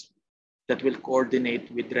force that will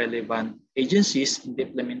coordinate with relevant agencies in the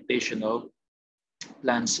implementation of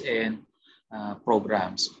plans and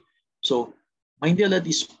programs. So Maynilad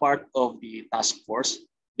is part of the task force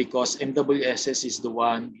because MWSS is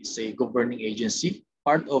a governing agency,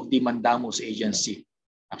 part of the Mandamus agency,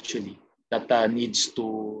 actually, that needs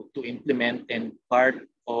to implement, and part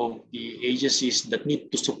of the agencies that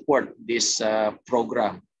need to support this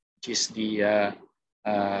program, which is the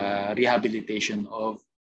rehabilitation of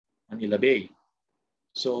Manila Bay.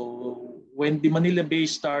 So when the Manila Bay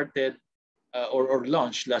started or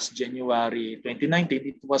launched last January 2019,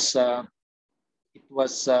 it was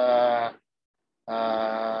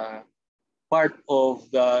part of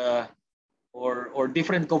the or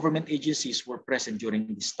different government agencies were present during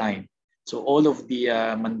this time. So all of the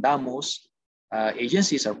Mandamus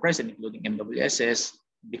agencies are present, including MWSS,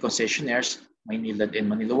 the concessionaires, Maynilad and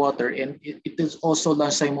Manila Water, and it is also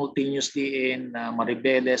launched simultaneously in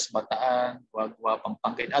Maribeles, Bataan, Guagua,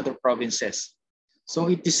 Pampanga, and other provinces. So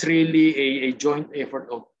it is really a joint effort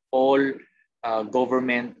of all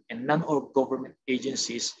government and non-government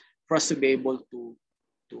agencies for us to be able to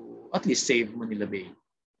at least save Manila Bay.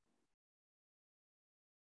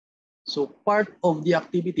 So part of the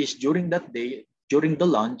activities during that day, during the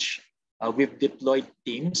launch, we've deployed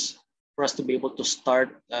teams for us to be able to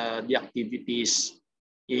start the activities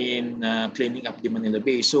in cleaning up the Manila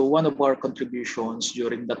Bay. So one of our contributions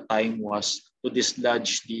during that time was to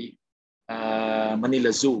dislodge the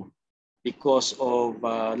Manila Zoo because of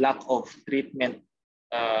lack of treatment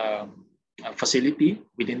facility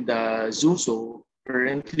within the zoo. So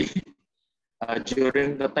currently,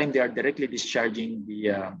 during the time, they are directly discharging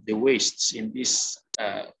the wastes in this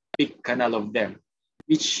big canal of them,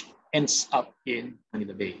 which ends up in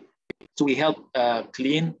Manila Bay. So we help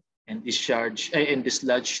clean and discharge and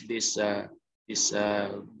dislodge this this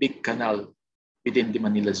big canal within the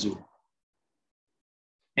Manila Zoo.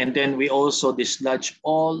 And then we also dislodge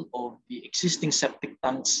all of the existing septic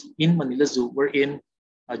tanks in Manila Zoo, wherein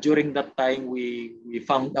during that time we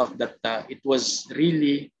found out that it was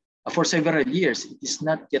really, for several years, it is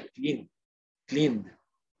not yet cleaned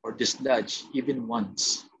or dislodged even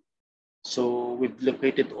once. So we've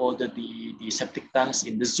located all the septic tanks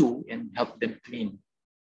in the zoo and helped them clean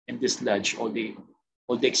and dislodge all the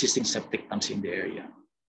existing septic tanks in the area.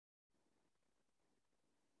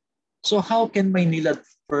 So how can Maynilad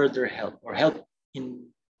further help in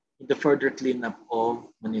the further cleanup of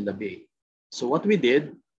Manila Bay? So what we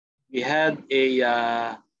did, we had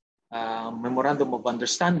a memorandum of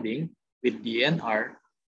understanding with the NR.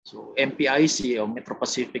 So MPIC or Metro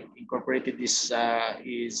Pacific Incorporated is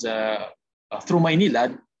through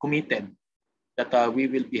Maynilad committed that we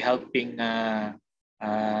will be helping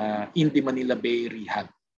in the Manila Bay rehab.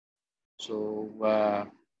 So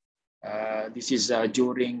this is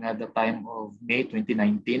during the time of May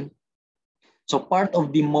 2019. So part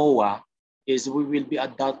of the MOA is we will be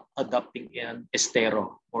adopting an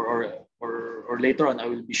estero, or later on I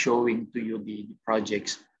will be showing to you the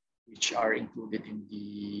projects which are included in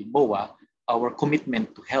the MOA, our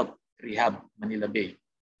commitment to help rehab Manila Bay.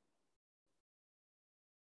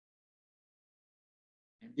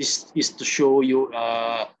 And this is to show you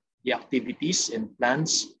the activities and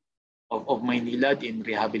plans of Maynilad in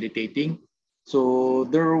rehabilitating. So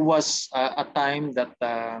there was a time that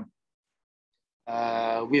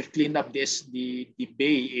we've cleaned up the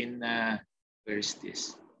bay in where is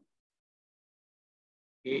this?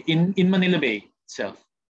 In Manila Bay itself.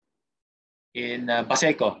 In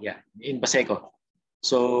Baseco, yeah, in Baseco.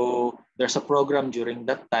 So there's a program during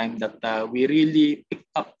that time that we really picked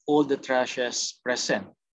up all the trashes present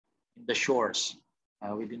in the shores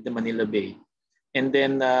within the Manila Bay. And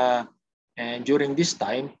then and during this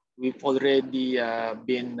time, we've already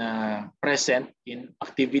been present in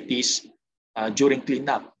activities during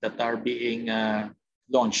cleanup that are being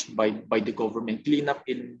launched by the government. Cleanup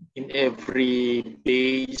in every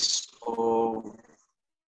base of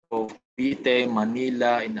Cavite,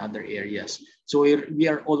 Manila, and other areas. So we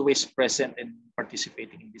are always present and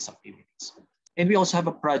participating in these activities. And we also have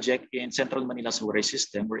a project in Central Manila sewerage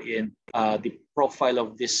system wherein the profile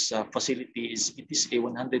of this facility is a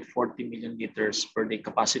 140 million liters per day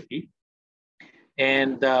capacity.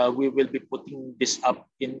 And we will be putting this up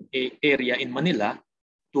in an area in Manila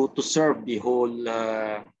to serve the whole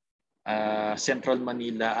Central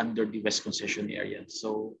Manila under the West Concession area.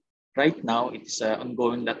 So right now, it's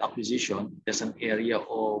ongoing that acquisition. There's an area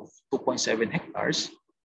of 2.7 hectares.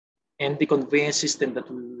 And the conveyance system that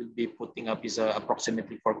we will be putting up is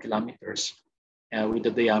approximately 4 kilometers with a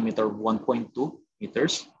diameter of 1.2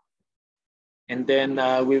 meters. And then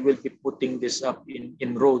we will be putting this up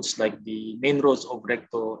in roads like the main roads of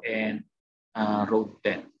Recto and Road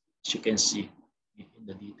 10, as you can see in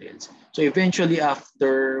the details. So eventually,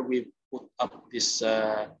 after we put up this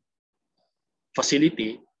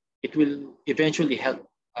facility, it will eventually help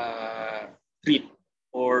treat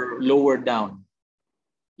or lower down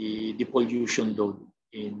the pollution load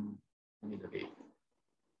in Manila Bay.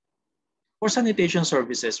 For sanitation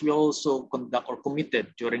services, we also conduct or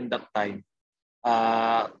committed during that time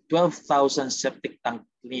 12,000 septic tank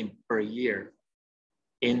clean per year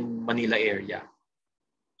in Manila area.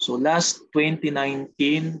 So last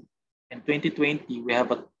 2019 and 2020, we have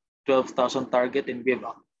a 12,000 target, and we have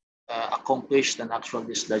accomplished an actual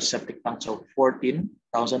discharge septic tanks of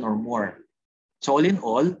 14,000 or more. So all in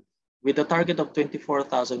all, with a target of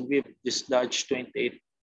 24,000, we've discharged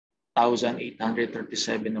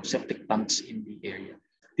 28,837 of septic tanks in the area.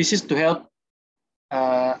 This is to help,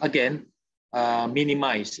 again,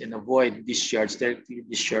 minimize and avoid directly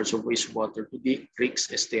discharge of wastewater to the creeks,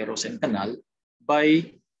 esteros, and canal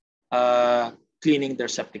by cleaning their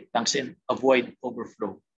septic tanks and avoid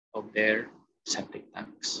overflow of their septic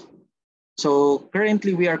tanks. So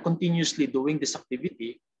currently, we are continuously doing this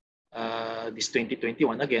activity. This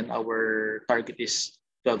 2021, again, our target is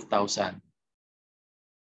 12,000.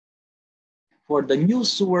 For the new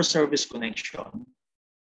sewer service connection,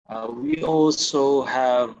 we also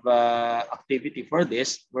have activity for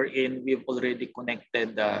this, wherein we've already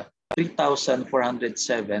connected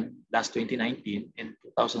 3,407 last 2019 and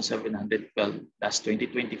 2,712 last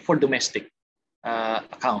 2020 for domestic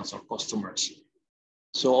accounts or customers.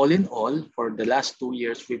 So all in all, for the last 2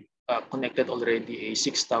 years, we've connected already a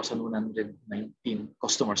 6,119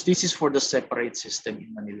 customers. This is for the separate system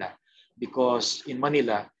in Manila, because in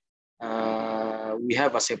Manila, we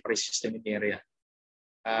have a separate system in the area.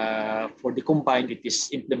 For the combined, it is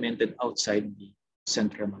implemented outside the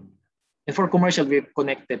central Manila. And for commercial, we've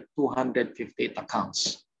connected 258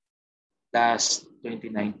 accounts last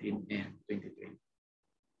 2019 and 2020.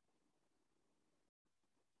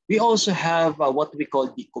 We also have what we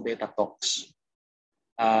call the Cubeta talks.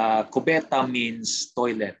 Cubeta means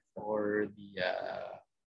toilet or the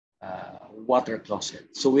water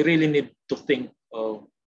closet. So we really need to think of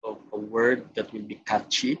a word that will be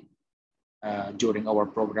catchy during our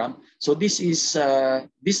program. So these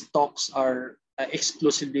talks are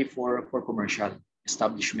exclusively for commercial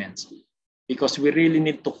establishments because we really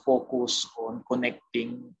need to focus on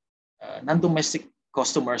connecting non-domestic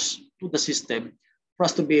customers to the system for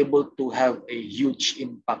us to be able to have a huge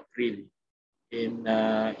impact really in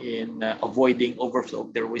avoiding overflow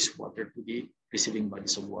of their wastewater to the receiving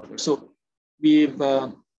bodies of water. So we've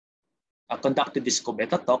conducted these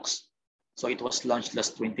Cubeta talks. So it was launched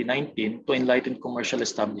last 2019 to enlighten commercial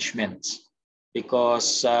establishments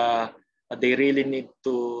because they really need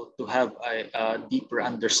to have a deeper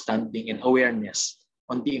understanding and awareness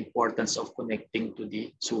on the importance of connecting to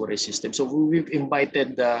the sewerage system. So we've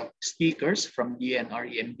invited speakers from the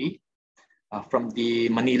NREMD, from the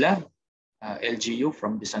Manila LGU,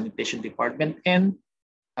 from the sanitation department, and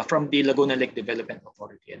from the Laguna Lake Development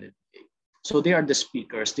Authority, LLDA. So they are the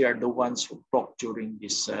speakers. They are the ones who talk during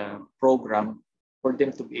this program for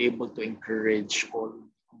them to be able to encourage all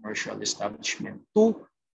commercial establishment to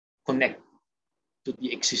connect to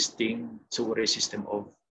the existing sewerage system of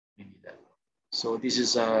Manila. So this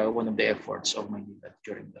is one of the efforts of Manila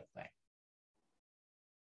during that time.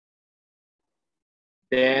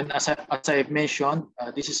 Then, as I've mentioned,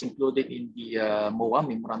 this is included in the MOA,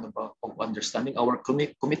 Memorandum of Understanding, our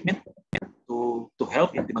commitment to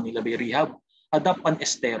help in the Manila Bay Rehab, adopt an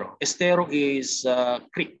estero. Estero is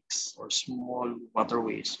creeks or small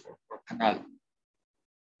waterways or canal.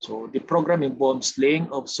 So the program involves laying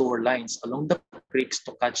of sewer lines along the creeks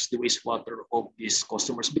to catch the wastewater of these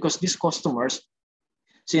customers because these customers,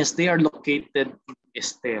 since they are located in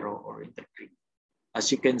estero or in the creek,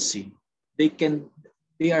 as you can see,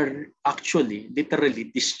 they are actually literally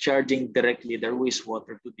discharging directly their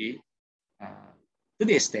wastewater to the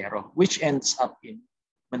estero, which ends up in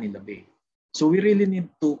Manila Bay. So we really need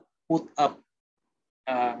to put up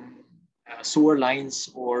sewer lines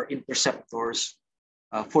or interceptors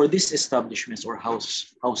for these establishments or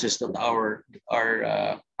houses that are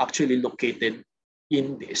actually located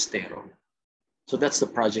in the estero. So that's the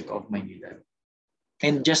project of Maynilad.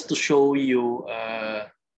 And just to show you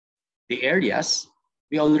the areas,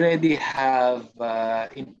 we already have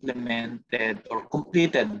implemented or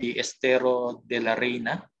completed the Estero de la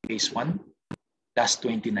Reina phase 1 last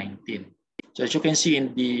 2019. So as you can see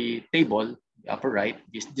in the table, the upper right,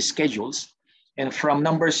 the schedules, and from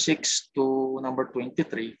number 6 to number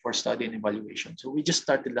 23 for study and evaluation. So we just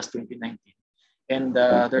started last 2019, and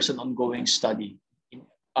there's an ongoing study in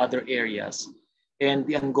other areas. And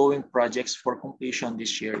the ongoing projects for completion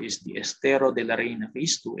this year is the Estero de la Reina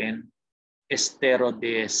phase 2 and Estero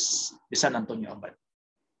de San Antonio Abad.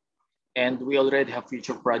 And we already have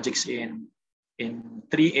future projects in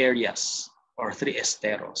 3 areas or 3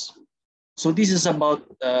 esteros. So this is about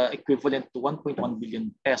equivalent to 1.1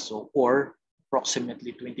 billion peso or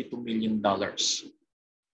approximately $22 million.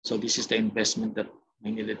 So this is the investment that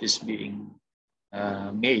Maynilad is being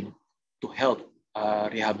made to help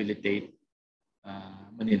rehabilitate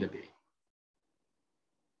Manila Bay.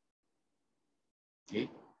 Okay.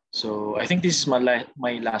 So I think this is my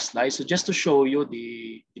last slide. So just to show you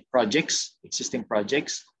the projects, existing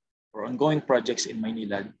projects or ongoing projects in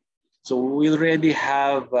Maynilad. So we already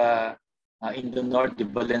have in the north, the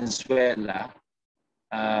Valenzuela,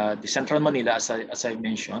 the central Manila, as I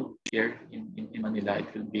mentioned here in Manila,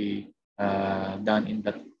 it will be done in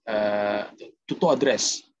that to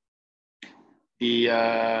address the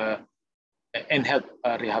and help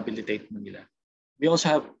rehabilitate Manila. We also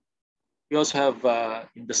have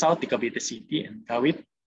in the south, the Cavite City and Kawit.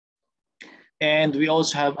 And we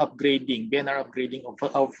also have BNR upgrading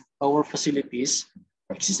of our facilities,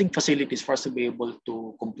 existing facilities for us to be able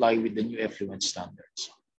to comply with the new effluent standards.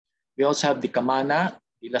 We also have the Camana,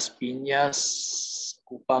 the Las Piñas,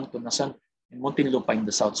 Kupang, Tunasan, and Muntinlupa in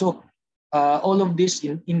the south. So all of this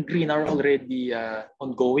in green are already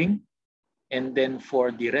ongoing. And then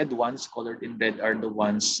for the red ones, colored in red, are the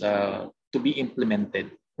ones to be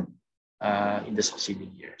implemented in the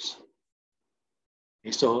succeeding years.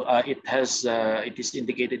 Okay, so it is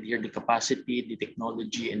indicated here the capacity, the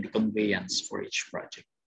technology, and the conveyance for each project.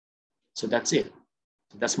 So that's it.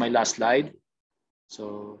 So that's my last slide.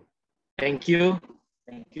 So thank you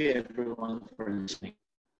everyone for listening.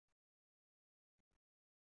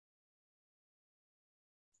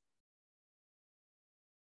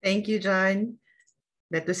 Thank you, John.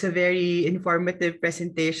 That was a very informative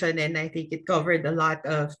presentation, and I think it covered a lot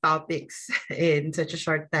of topics in such a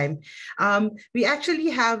short time. We actually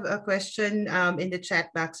have a question in the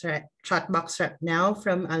chat box right now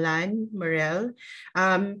from Alan Morel.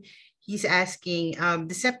 He's asking,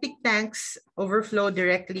 the septic tanks overflow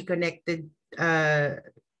directly connected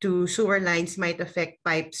to sewer lines might affect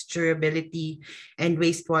pipes' durability and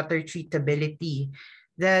wastewater treatability.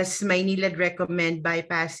 Does Maynilad recommend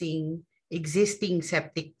bypassing existing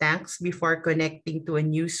septic tanks before connecting to a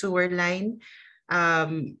new sewer line?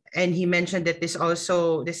 And he mentioned that this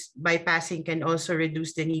bypassing can also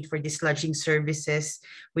reduce the need for dislodging services,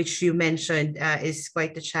 which you mentioned is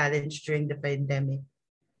quite a challenge during the pandemic.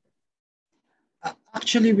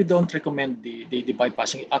 Actually, we don't recommend the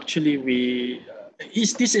bypassing. Actually,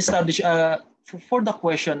 is this established? For the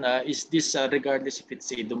question, is this regardless if it's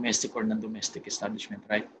a domestic or non-domestic establishment,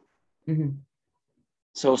 right? Mm-hmm.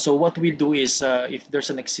 So what we do is, if there's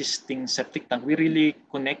an existing septic tank, we really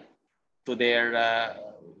connect to their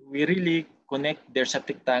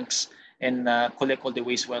septic tanks and collect all the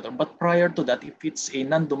wastewater. But prior to that, if it's a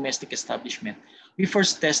non-domestic establishment, we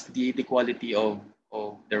first test the quality of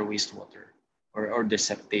their wastewater or the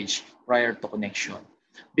septage prior to connection,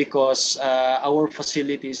 because our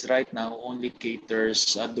facilities right now only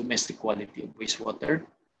caters domestic quality of wastewater.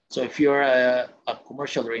 So if you're a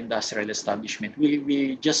commercial or industrial establishment,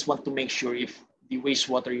 we just want to make sure if the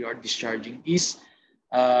wastewater you are discharging is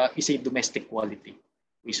a domestic quality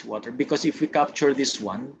wastewater. Because if we capture this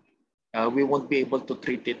one, we won't be able to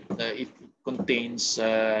treat it if it contains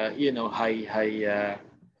high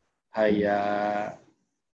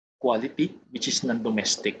quality, which is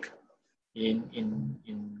non-domestic in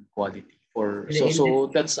quality.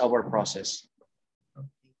 So that's our process.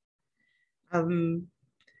 Okay.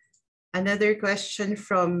 Another question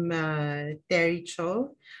from Terry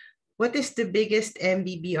Cho. What is the biggest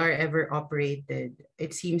MBBR ever operated?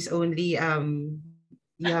 It seems only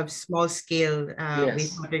you have small scale Yes.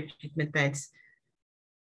 wastewater treatment plants.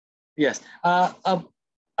 Yes.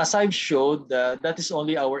 As I've showed, that is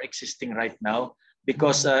only our existing right now,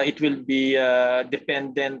 because it will be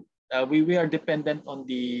dependent. We are dependent on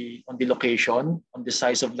the location, on the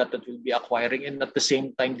size of lot that we'll be acquiring, and at the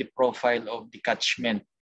same time the profile of the catchment.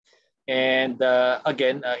 And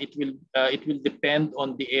again, it will depend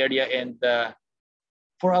on the area. And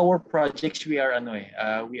for our projects, we are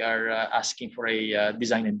asking for a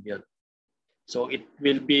design and build. So it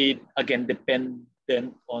will be again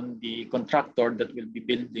dependent on the contractor that will be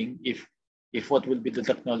building if what will be the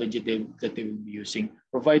technology that they will be using,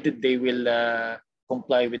 provided they will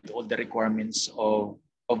comply with all the requirements of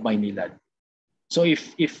Maynilad. So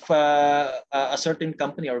if a certain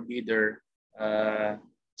company or bidder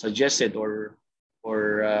suggested or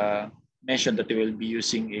mentioned that they will be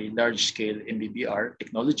using a large scale MBBR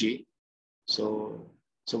technology, so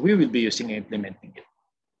we will be using and implementing it.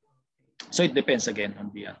 So it depends again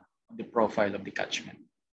on the profile of the catchment.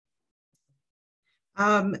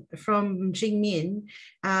 From Jingmin,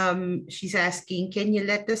 she's asking, can you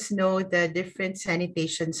let us know the different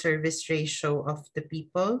sanitation service ratio of the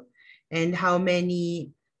people and how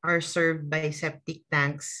many are served by septic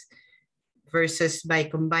tanks versus by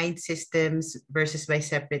combined systems versus by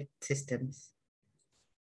separate systems?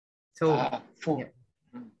 So,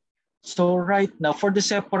 so right now for the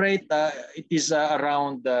separate, it is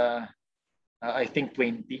around I think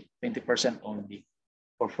 20% only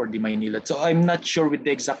for the Maynilad. So I'm not sure with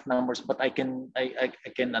the exact numbers, but I'll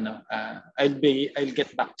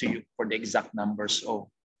get back to you for the exact numbers of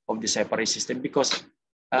the separate system, because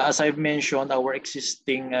as I've mentioned, our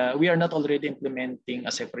existing we are not already implementing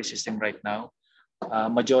a separate system right now.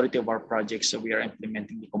 Majority of our projects we are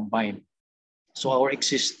implementing the combined. So our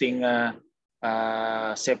existing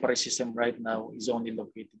separate system right now is only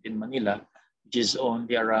located in Manila, which is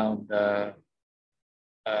only around a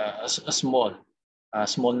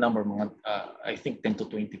small number, I think 10 to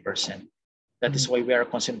 20%. That is why we are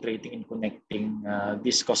concentrating in connecting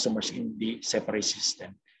these customers in the separate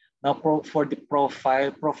system. Now, for the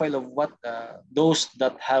profile of what those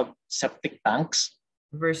that have septic tanks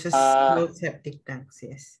versus no septic tanks,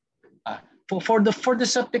 yes. For the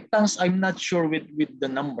septic tanks, I'm not sure with the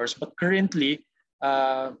numbers, but currently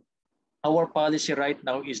our policy right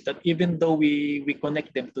now is that even though we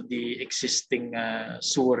connect them to the existing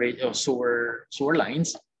sewer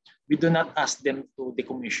lines, we do not ask them to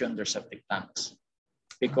decommission their septic tanks,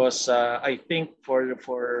 because I think for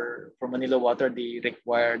Manila Water, they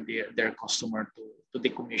require their customer to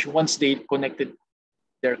decommission. Once they connected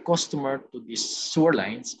their customer to these sewer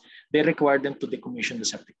lines, they require them to decommission the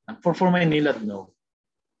septic tank. For Manila, no.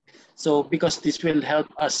 So because this will help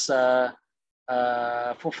us for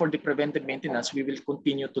the preventive maintenance, we will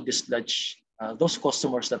continue to dislodge those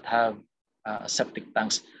customers that have septic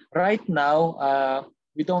tanks. Right now,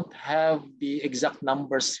 we don't have the exact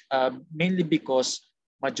numbers, mainly because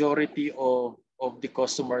majority of the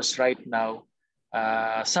customers right now,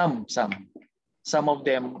 some of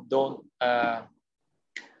them don't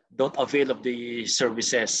avail of the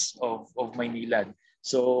services of Maynilad.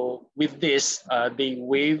 So with this, they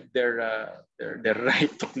waive their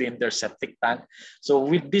right to clean their septic tank. So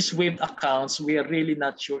with these waived accounts, we are really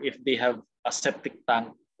not sure if they have a septic tank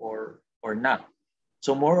or not.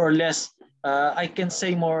 So more or less, I can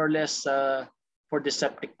say more or less for the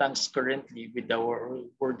septic tanks currently with our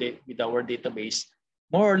database,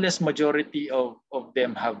 more or less majority of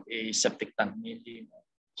them have a septic tank, mainly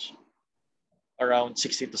around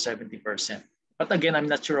 60 to 70%. But again, I'm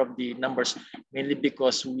not sure of the numbers, mainly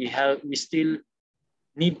because we still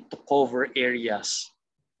need to cover areas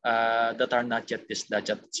that are not yet dislodged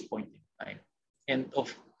at this point in time,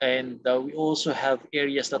 and we also have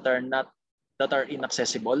areas that are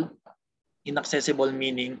inaccessible. Inaccessible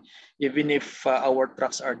meaning even if our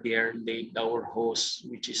trucks are there, laid our hose,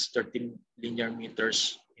 which is 13 linear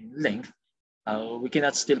meters in length, we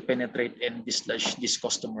cannot still penetrate and dislodge these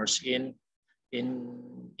customers in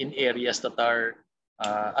areas that are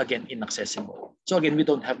again inaccessible. So again, we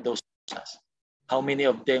don't have those data. How many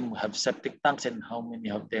of them have septic tanks and how many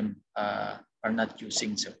of them are not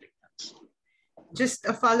using septic tanks? Just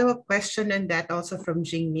a follow-up question on that also from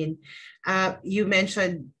Jingmin. You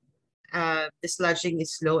mentioned dislodging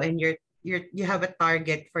is low and you have a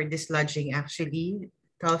target for dislodging actually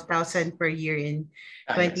 12,000 per year in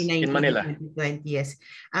 2019 yes, in Manila. and 2020. Yes.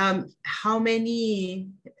 How many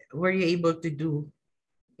were you able to do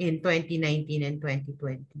in 2019 and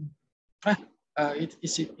 2020?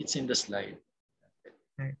 It's in the slide.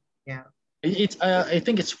 Yeah. I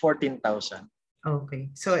think it's 14,000. Okay,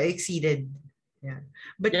 so exceeded. Yeah,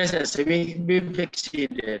 but yes, we've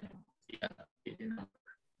exceeded. Yeah.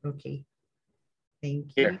 Okay,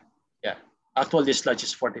 thank you. Here, yeah, actual dislodge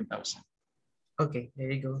is 14,000. Okay, there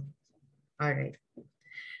you go. All right.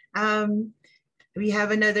 We have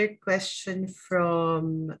another question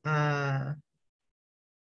from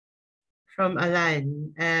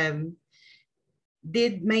Alan.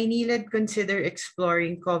 Did Maynilad consider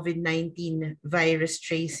exploring COVID-19 virus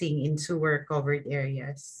tracing in sewer covered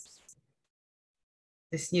areas?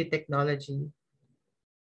 This new technology.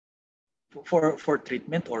 For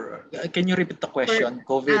treatment, or can you repeat the question?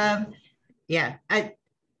 COVID? Yeah.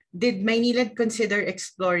 Did Maynilad consider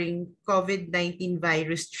exploring COVID-19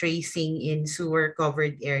 virus tracing in sewer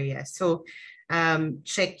covered areas? So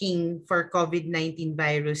checking for COVID-19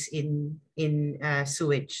 virus in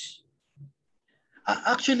sewage.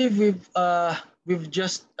 Actually, we are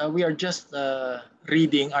just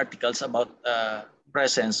reading articles about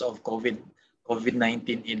presence of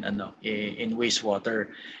COVID-19 in wastewater,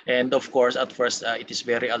 and of course, at first it is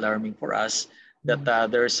very alarming for us that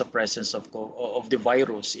there is a presence of the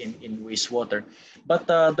virus in wastewater. But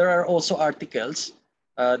there are also articles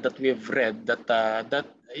that we have read that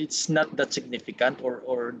it's not that significant,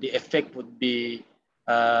 or the effect would be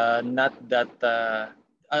not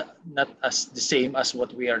as the same as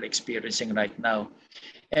what we are experiencing right now.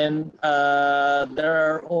 And there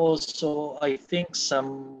are also, I think,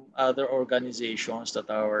 some other organizations that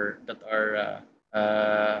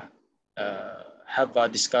have a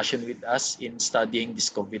discussion with us in studying this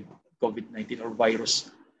COVID-19 or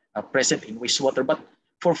virus present in wastewater. But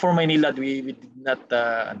for Maynilad, we did not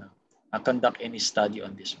conduct any study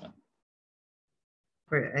on this one.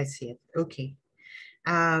 I see it. Okay.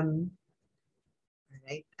 All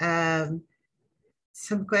right.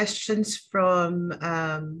 Some questions from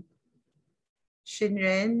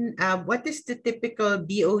Shinren. What is the typical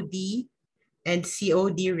BOD and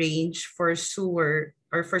COD range for sewer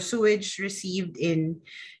or for sewage received in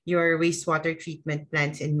your wastewater treatment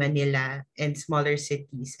plants in Manila and smaller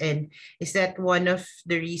cities? And is that one of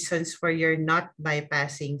the reasons for your not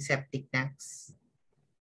bypassing septic tanks?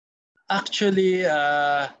 Actually,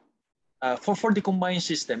 for the combined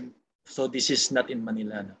system, so this is not in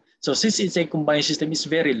Manila. No? So since it's a combined system, it's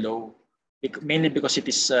very low, mainly because it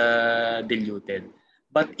is diluted.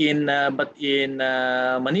 But in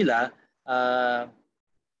Manila,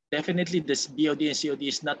 definitely this BOD and COD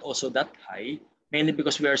is not also that high, mainly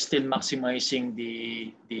because we are still maximizing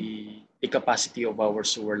the capacity of our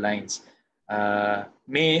sewer lines.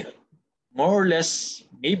 More or less,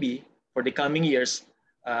 maybe for the coming years,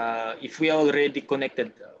 if we are already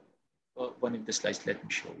connected, one of the slides, let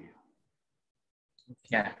me show you.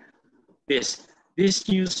 Yeah, this. This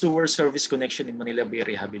new sewer service connection in Manila Bay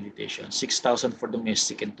rehabilitation, 6,000 for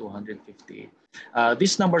domestic and 258.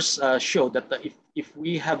 These numbers show that if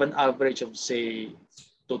we have an average of say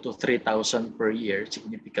 2 to 3,000 per year,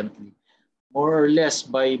 significantly, more or less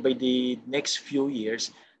by the next few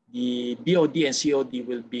years, the BOD and COD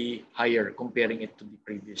will be higher comparing it to the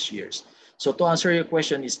previous years. So to answer your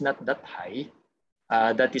question, it's not that high.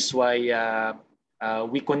 That is why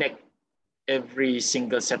we connect every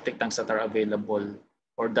single septic tanks that are available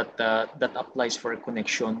or that applies for a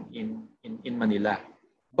connection in Manila.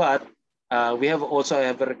 But we also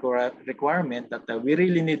have a requirement that we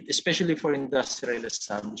really need, especially for industrial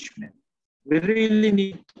establishment, we really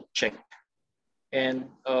need to check and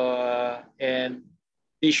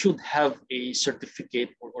they should have a certificate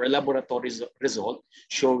or a laboratory result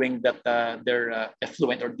showing that their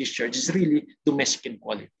effluent or discharge is really domestic in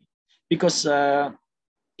quality. Because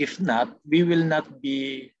if not, we will not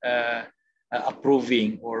be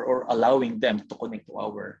approving or allowing them to connect to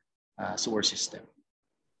our sewer system.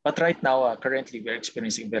 But right now, currently, we're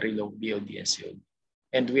experiencing very low BOD and COD.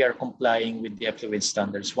 And we are complying with the effluent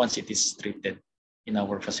standards once it is treated in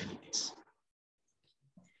our facilities.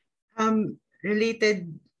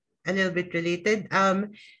 Related, a little bit related,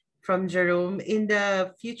 from Jerome, in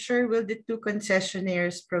the future, will the two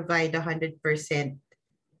concessionaires provide 100%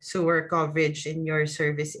 sewer coverage in your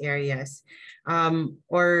service areas?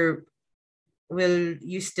 Or will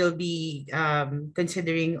you still be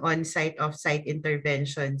considering on-site, off-site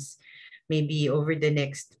interventions maybe over the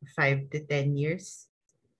next 5 to 10 years?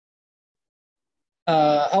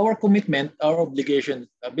 Our commitment, our obligation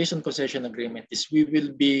based on concession agreement is we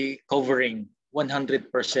will be covering 100%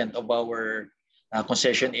 of our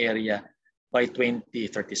concession area by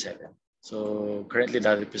 2037. So currently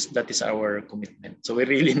that is our commitment. So we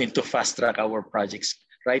really need to fast track our projects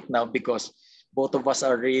right now because both of us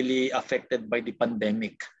are really affected by the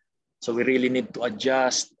pandemic. So we really need to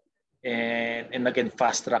adjust and again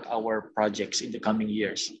fast track our projects in the coming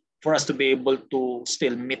years for us to be able to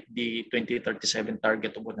still meet the 2037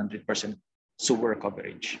 target of 100% sewer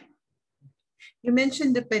coverage. You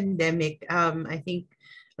mentioned the pandemic. I think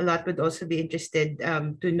a lot would also be interested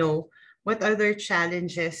to know what other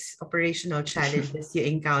challenges, operational challenges you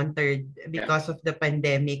encountered because of the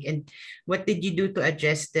pandemic and what did you do to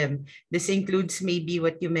address them? This includes maybe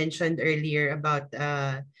what you mentioned earlier about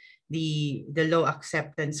the low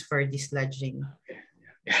acceptance for dislodging. Okay.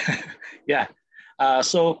 Yeah.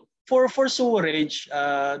 So for sewerage,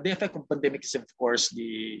 the effect of pandemic is of course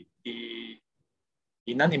the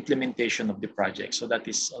non-implementation of the project. So that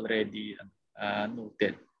is already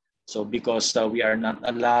noted. So because we are not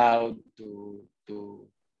allowed to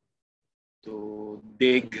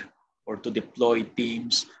dig or to deploy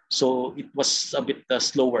teams, so it was a bit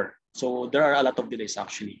slower. So there are a lot of delays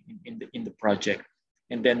actually in the project.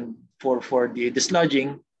 And then for the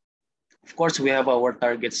dislodging, of course we have our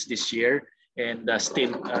targets this year, and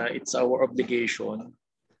still it's our obligation,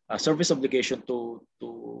 service obligation to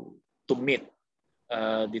meet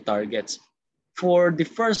the targets. For the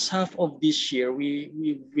first half of this year,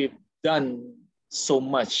 we've done so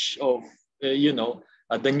much of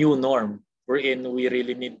the new norm wherein we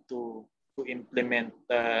really need to implement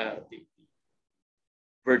the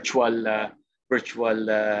virtual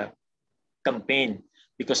campaign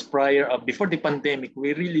because before the pandemic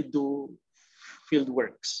we really do field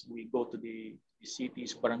works. We go to the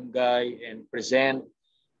cities, barangay, and present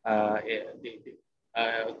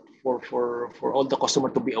for all the customer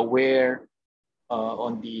to be aware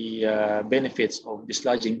on the benefits of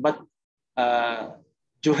dislodging. But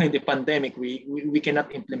during the pandemic, we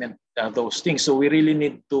cannot implement those things. So we really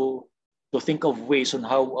need to think of ways on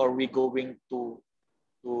how are we going to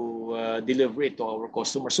deliver it to our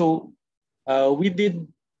customers. So we did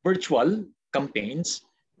virtual campaigns.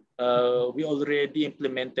 We already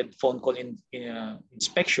implemented phone call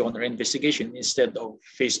inspection or investigation instead of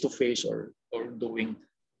face-to-face or doing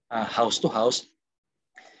house-to-house.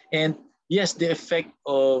 And yes, the effect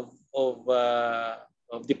of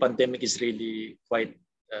the pandemic is really quite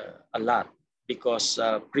a lot because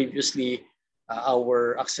previously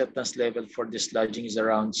our acceptance level for dislodging is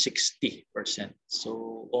around 60%.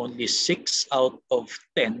 So only 6 out of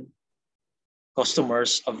 10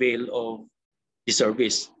 customers avail of the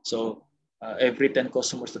service. So every 10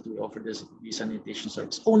 customers that we offer the sanitation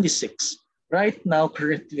service, only 6.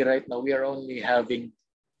 Currently right now, we are only having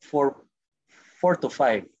 4 to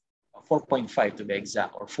 5. 4.5 to be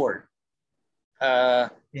exact, or 4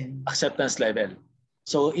 acceptance level.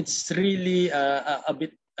 So it's really a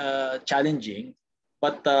bit challenging,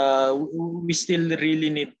 but we still really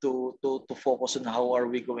need to focus on how are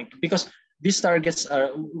we going to, because these targets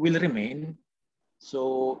will remain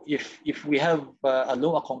So if we have a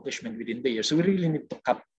low accomplishment within the year, so we really need to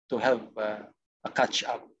have a catch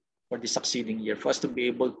up for the succeeding year for us to be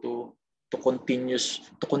able to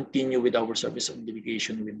continue with our service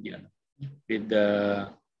obligation with the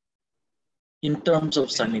in terms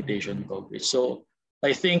of sanitation coverage. So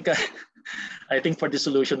I think I think for the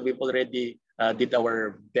solution we've already did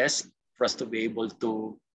our best for us to be able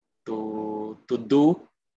to do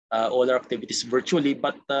all our activities virtually,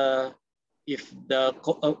 but if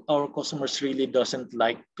our customers really doesn't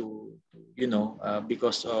like to,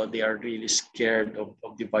 because they are really scared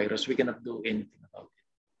of the virus, we cannot do anything about it.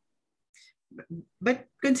 But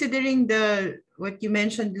considering what you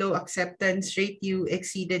mentioned, low acceptance rate, you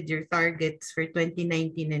exceeded your targets for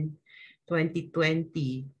 2019 and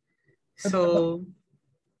 2020. So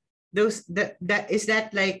that is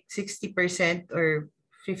that like 60% or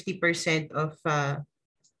 50% of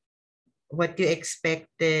what you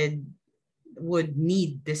expected would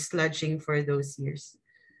need the sludging for those years?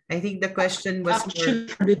 I think the question was actually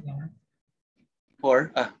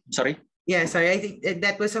sorry. Yeah, sorry. I think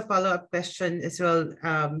that was a follow-up question as well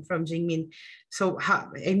from Jingmin. So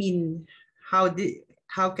how can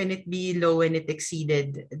it be low when it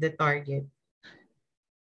exceeded the target?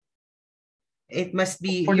 It must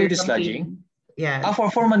be for the sludging. Yeah.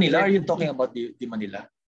 For Manila, are you talking about the Manila?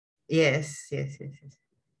 Yes.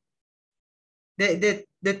 The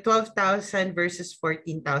 12,000 versus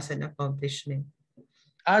 14,000 accomplishment.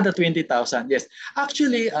 The 20,000. Yes,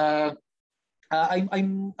 actually, I'm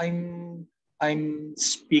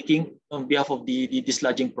speaking on behalf of the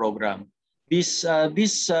dislodging program. This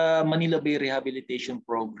Manila Bay rehabilitation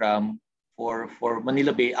program for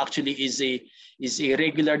Manila Bay actually is a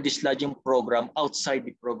regular dislodging program outside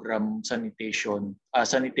the program sanitation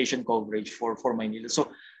coverage for Manila. So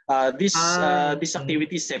this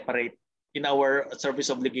activity is separate in our service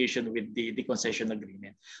obligation with the concession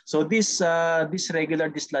agreement. So this regular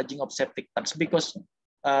dislodging of septic tanks, because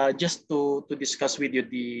just to discuss with you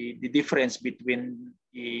the difference between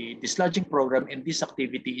the dislodging program and this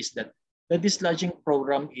activity is that the dislodging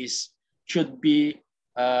program should be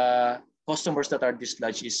customers that are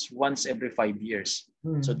dislodged is once every 5 years.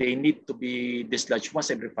 So they need to be dislodged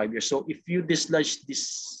once every 5 years. So if you dislodge this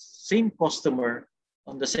same customer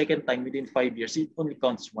on the second time within 5 years, it only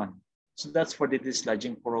counts one. So that's for the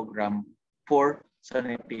dislodging program for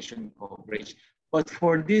sanitation coverage. But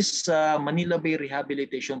for this Manila Bay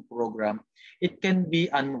rehabilitation program, it can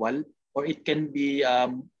be annual, or it can be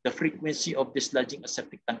the frequency of dislodging a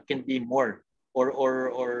septic tank can be more,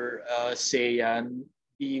 or say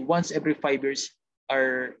the once every 5 years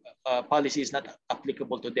our policy is not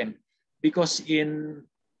applicable to them, because in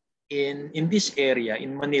this area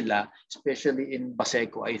in Manila, especially in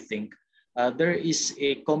Baseco, I think there is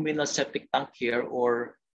a communal septic tank here,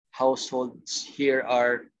 or households here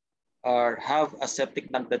have a septic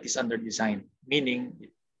tank that is under design, meaning it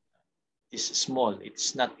is small.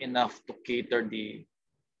 It's not enough to cater the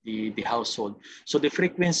household. So the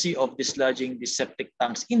frequency of dislodging the septic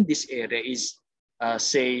tanks in this area is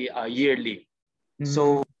say yearly.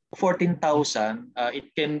 So 14,000,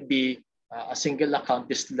 it can be a single account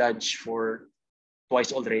dislodged for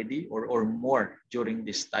twice already or more during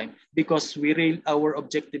this time, because our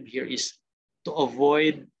objective here is to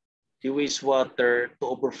avoid the wastewater to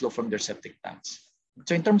overflow from their septic tanks.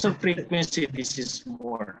 So in terms of frequency, this is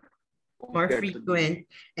more frequent,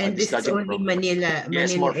 and this is only program. Manila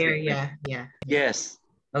area. Yeah. Yes.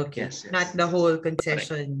 Okay. Yes. Not the whole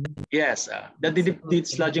concession. Correct. Yes. The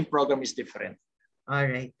sludging program is different. All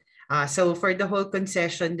right. So for the whole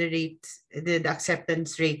concession, the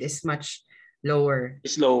acceptance rate is much lower.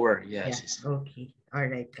 It's lower. Yes. Yeah. Okay. All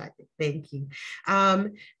right. Got it. Thank you.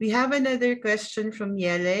 We have another question from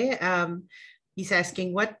Yele. He's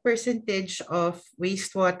asking, what percentage of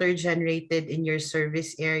wastewater generated in your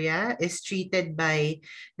service area is treated by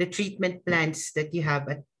the treatment plants that you have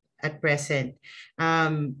at present?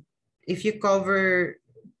 If you cover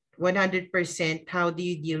 100%, how do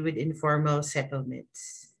you deal with informal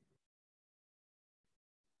settlements?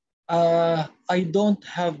 I don't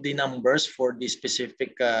have the numbers for the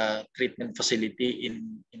specific treatment facility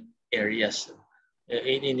in areas.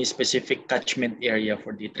 In a specific catchment area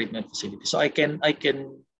for the treatment facility. So I can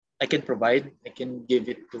provide, I can give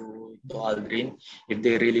it to Aldrin if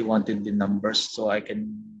they really wanted the numbers, so I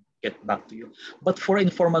can get back to you. But for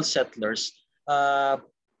informal settlers, of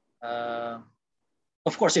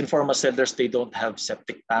course, informal settlers, they don't have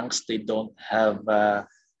septic tanks, they don't have,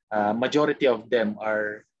 majority of them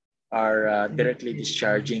are directly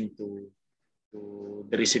discharging to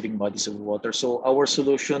the receiving bodies of water. So our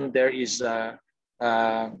solution there is,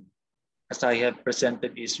 as I have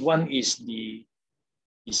presented, is one is the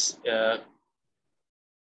is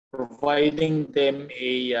providing them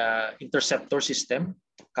a interceptor system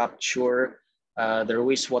to capture their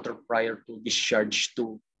wastewater prior to discharge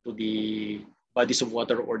to the bodies of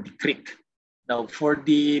water or the creek. Now, for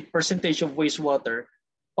the percentage of wastewater,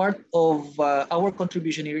 part of our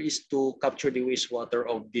contribution here is to capture the wastewater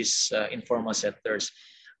of these informal settlers.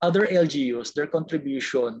 Other LGUs, their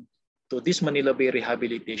contribution to this Manila Bay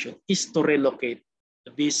rehabilitation is to relocate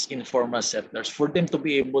these informal settlers for them to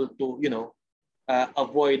be able to,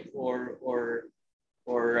 avoid or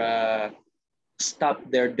stop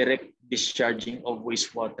their direct discharging of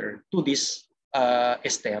wastewater to these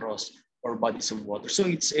esteros or bodies of water. So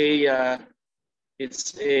it's a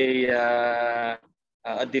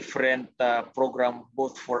different program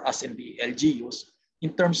both for us and the LGUs.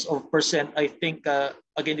 In terms of percent, I think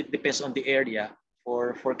again it depends on the area.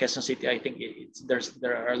 For Quezon City, I think there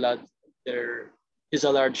is a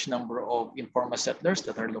large number of informal settlers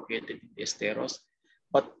that are located in the esteros.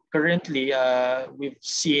 But currently, we've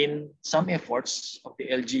seen some efforts of the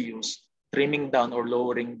LGUs trimming down or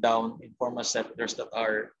lowering down informal settlers that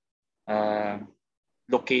are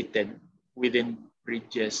located within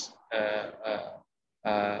bridges,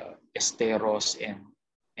 esteros,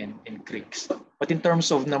 and creeks. But in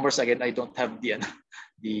terms of numbers, again, I don't have the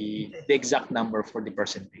exact number for the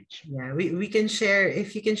percentage. Yeah, we can share,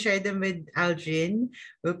 if you can share them with Aldrin,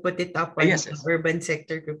 we'll put it up on Yes. the urban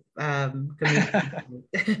sector community.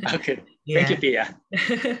 Okay. Yeah. Thank you, Pia.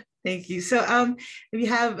 Thank you. So we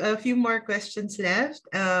have a few more questions left.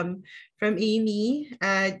 From Amy,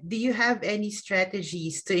 do you have any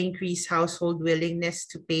strategies to increase household willingness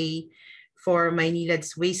to pay for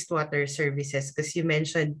Maynilad's wastewater services? Because you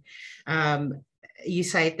mentioned, you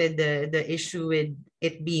cited the issue with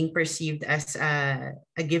it being perceived as a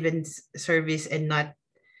given service and not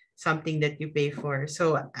something that you pay for.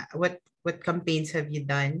 So what campaigns have you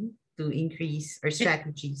done to increase, or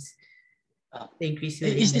strategies to increase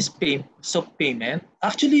Is this payment?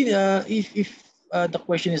 Actually, if the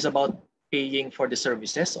question is about paying for the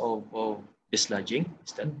services of dislodging,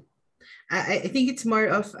 is that? I think it's more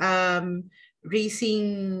of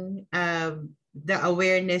raising the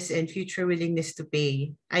awareness and future willingness to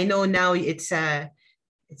pay. I know now it's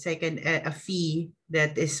like a fee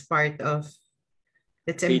that is part of,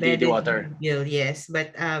 that's embedded The water. in the bill, yes.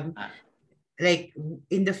 But like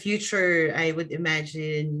in the future, I would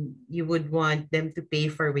imagine you would want them to pay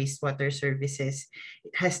for wastewater services.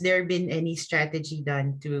 Has there been any strategy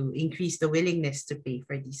done to increase the willingness to pay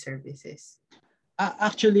for these services?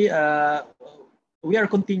 Actually, we are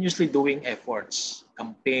continuously doing efforts,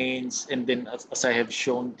 campaigns, and then as I have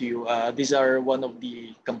shown to you, these are one of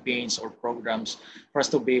the campaigns or programs for us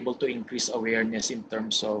to be able to increase awareness in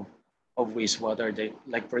terms of wastewater,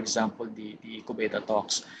 like for example, the Cubeta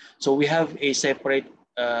talks. So we have a separate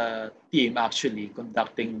team actually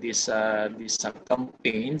conducting these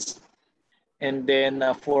campaigns. And then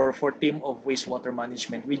for team of wastewater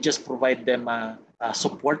management, we just provide them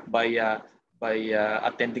support by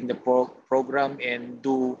attending the program and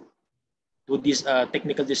do these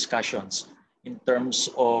technical discussions in terms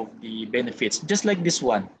of the benefits, just like this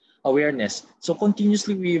one, awareness. So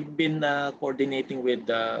continuously, we've been coordinating with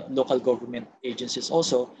local government agencies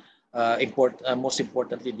also, most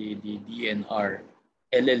importantly, the DNR,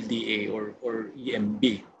 LLDA, or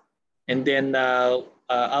EMB. And then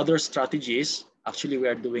other strategies, actually, we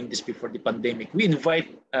are doing this before the pandemic. We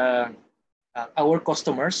invite our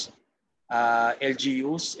customers,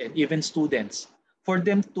 LGUs, and even students, for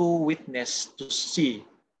them to witness, to see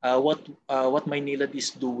what Maynilad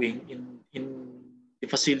is doing in the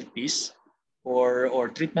facilities or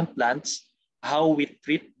treatment plants, how we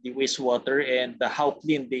treat the wastewater, and how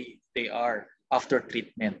clean they are after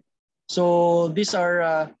treatment. So these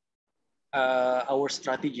are our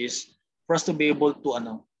strategies for us to be able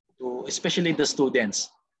to especially the students.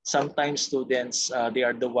 Sometimes students, they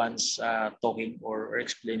are the ones talking or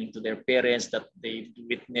explaining to their parents that they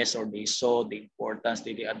witnessed or they saw the importance,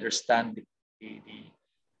 they understand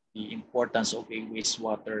the importance of a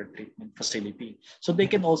wastewater treatment facility. So they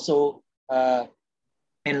can also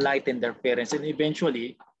enlighten their parents, and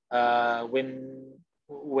eventually when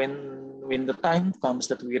the time comes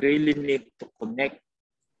that we really need to connect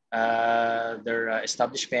their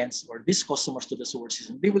establishments or these customers to the sewer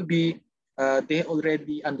system, they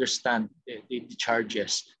already understand the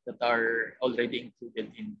charges that are already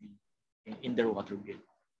included in their water bill.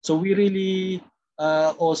 So we really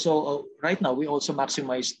also right now we also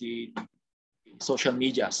maximize the social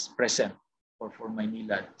medias present for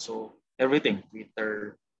Maynilad. So everything,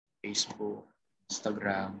 Twitter, Facebook,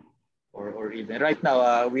 Instagram, or even right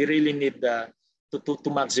now we really need to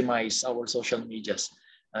maximize our social medias.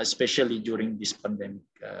 especially during this pandemic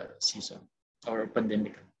season or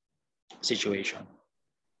pandemic situation.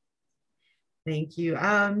 Thank you.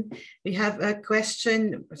 We have a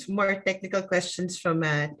question, more technical questions from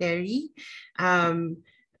Terry.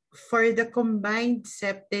 For the combined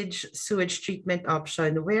septage sewage treatment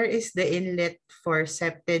option, where is the inlet for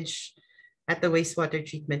septage at the wastewater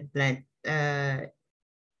treatment plant?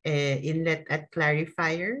 Inlet at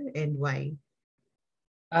clarifier, and why?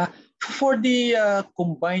 For the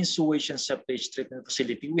combined sewage and septage treatment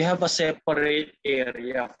facility, we have a separate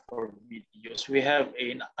area for use. We have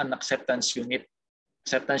an acceptance unit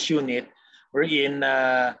wherein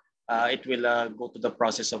it will go to the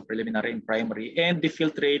process of preliminary and primary, and the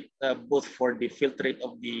filtrate, both for the filtrate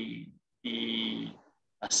of the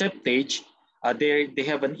septage, they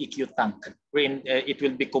have an EQ tank wherein it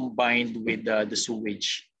will be combined with the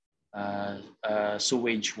sewage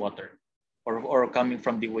water, or coming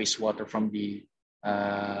from the wastewater from the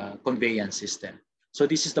conveyance system. So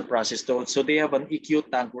this is the process. So they have an EQ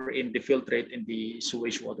tank wherein the filtrate and the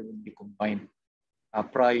sewage water will be combined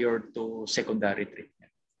prior to secondary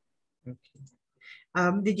treatment. Okay.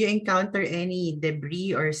 Did you encounter any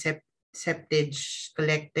debris or septage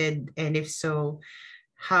collected? And if so,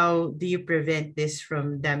 how do you prevent this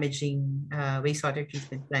from damaging wastewater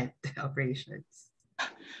treatment plant operations?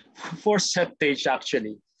 For septage,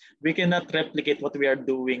 actually, we cannot replicate what we are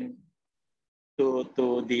doing to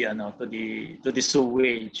the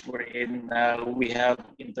sewage, wherein we have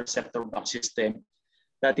interceptor box system.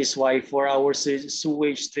 That is why for our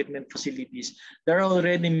sewage treatment facilities, there are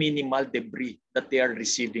already minimal debris that they are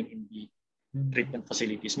receiving in the treatment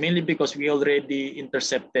facilities, mainly because we already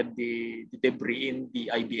intercepted the debris in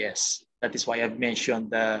the IBS. That is why I've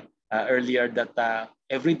mentioned earlier that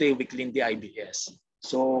every day we clean the IBS.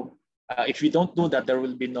 So if we don't do that, there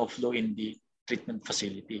will be no flow in the treatment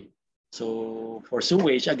facility. So for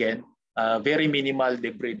sewage, again, very minimal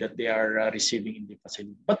debris that they are receiving in the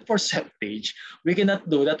facility. But for septage, we cannot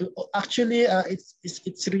do that. Actually,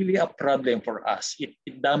 it's really a problem for us. It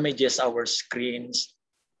damages our screens,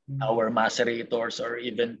 our macerators, or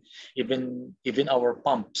even our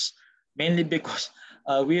pumps, mainly because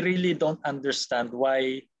we really don't understand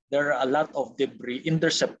why there are a lot of debris in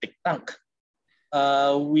their septic tank.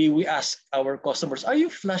 We ask our customers, are you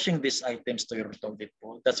flushing these items to your toilet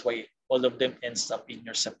bowl? That's why all of them ends up in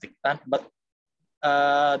your septic tank. But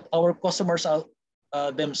our customers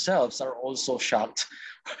themselves are also shocked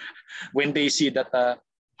when they see that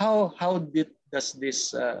how does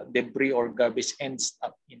this debris or garbage ends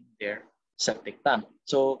up in their septic tank.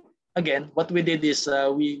 So again, what we did is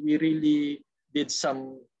we really did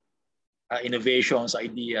some innovations,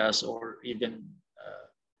 ideas, or even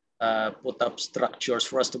put up structures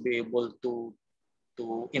for us to be able to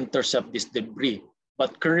intercept this debris.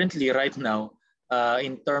 But currently, right now,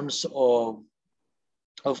 in terms of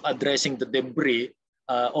addressing the debris,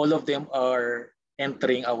 all of them are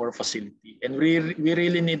entering our facility, and we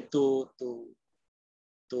really need to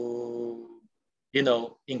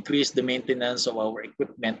increase the maintenance of our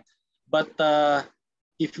equipment. But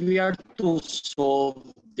if we are to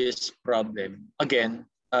solve this problem, again,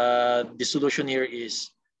 the solution here is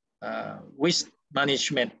waste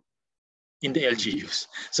management in the LGUs.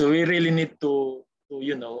 So we really need to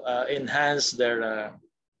enhance the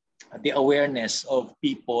awareness of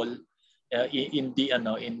people in the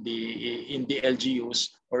LGUs,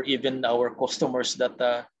 or even our customers,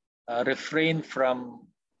 that refrain from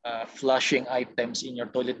flushing items in your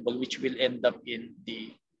toilet bowl, which will end up in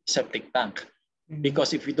the septic tank.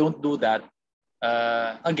 Because if we don't do that,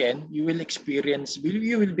 again, you will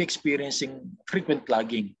be experiencing frequent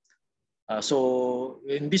clogging. So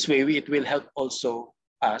in this way, it will help also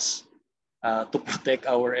us to protect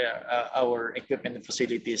our equipment and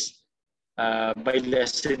facilities by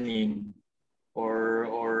lessening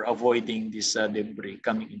or avoiding this debris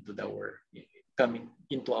coming into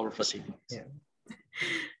our facilities. Yeah.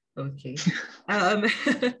 Okay.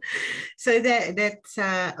 So that's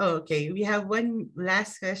okay. We have one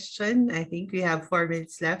last question. I think we have 4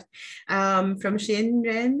 minutes left. From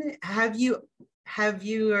Shinren, has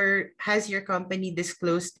your company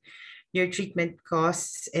disclosed your treatment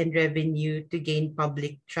costs and revenue to gain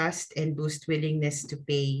public trust and boost willingness to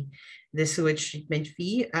pay the sewage treatment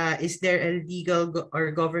fee? Is there a legal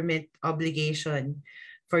or government obligation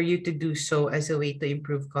for you to do so as a way to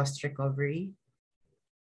improve cost recovery?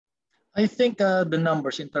 I think the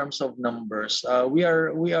numbers, in terms of numbers, we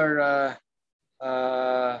are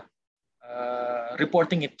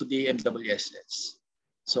reporting it to the MWSS.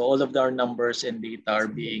 So all of our numbers and data are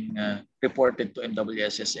being reported to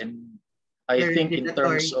MWSS, and I think in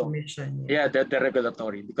terms of commission, the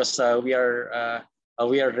regulatory, because we are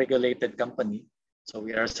We are a regulated company. So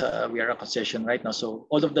we are a concession right now. So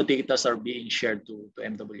all of the data are being shared to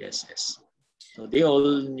MWSS. So they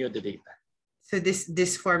all knew the data. So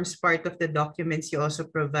this forms part of the documents you also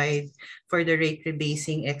provide for the rate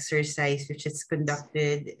rebasing exercise, which is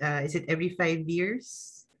conducted, is it every 5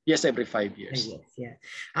 years? Yes, every 5 years. Yes, yeah.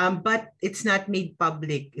 But it's not made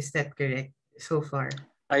public, is that correct so far?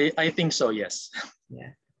 I think so, yes.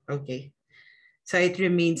 Yeah, okay. So it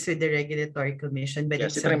remains with the Regulatory Commission, but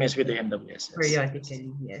yes, it remains with the MWSS.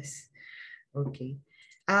 periodically, yes. Okay.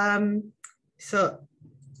 So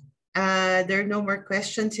there are no more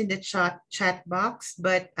questions in the chat box,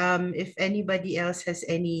 but if anybody else has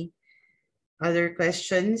any other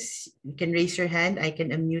questions, you can raise your hand. I can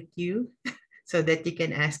unmute you so that you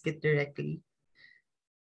can ask it directly.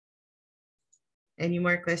 Any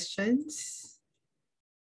more questions?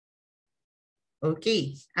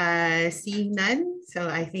 Okay, seeing none, so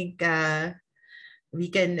I think we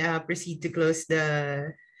can proceed to close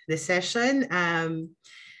the session.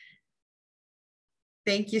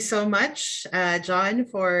 Thank you so much, John,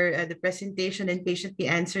 for the presentation and patiently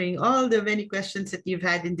answering all the many questions that you've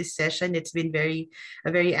had in this session. It's been a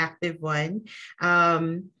very active one.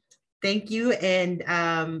 Thank you. And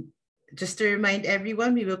just to remind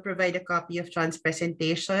everyone, we will provide a copy of John's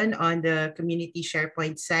presentation on the community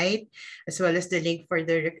SharePoint site, as well as the link for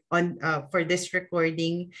for this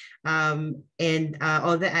recording and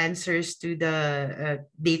all the answers to the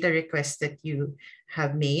data requests that you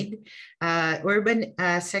have made. Urban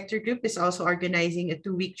Sector Group is also organizing a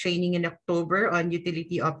 2-week training in October on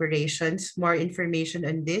utility operations. More information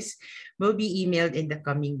on this will be emailed in the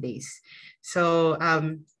coming days. So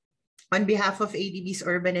on behalf of ADB's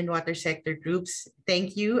Urban and Water Sector Groups,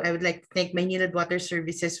 thank you. I would like to thank Maynilad Water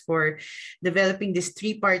Services for developing this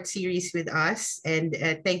 3-part series with us. And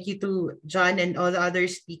thank you to John and all the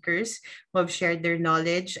other speakers who have shared their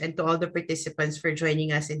knowledge, and to all the participants for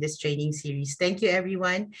joining us in this training series. Thank you,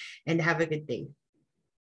 everyone, and have a good day.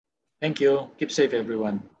 Thank you. Keep safe,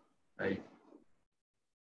 everyone. Bye.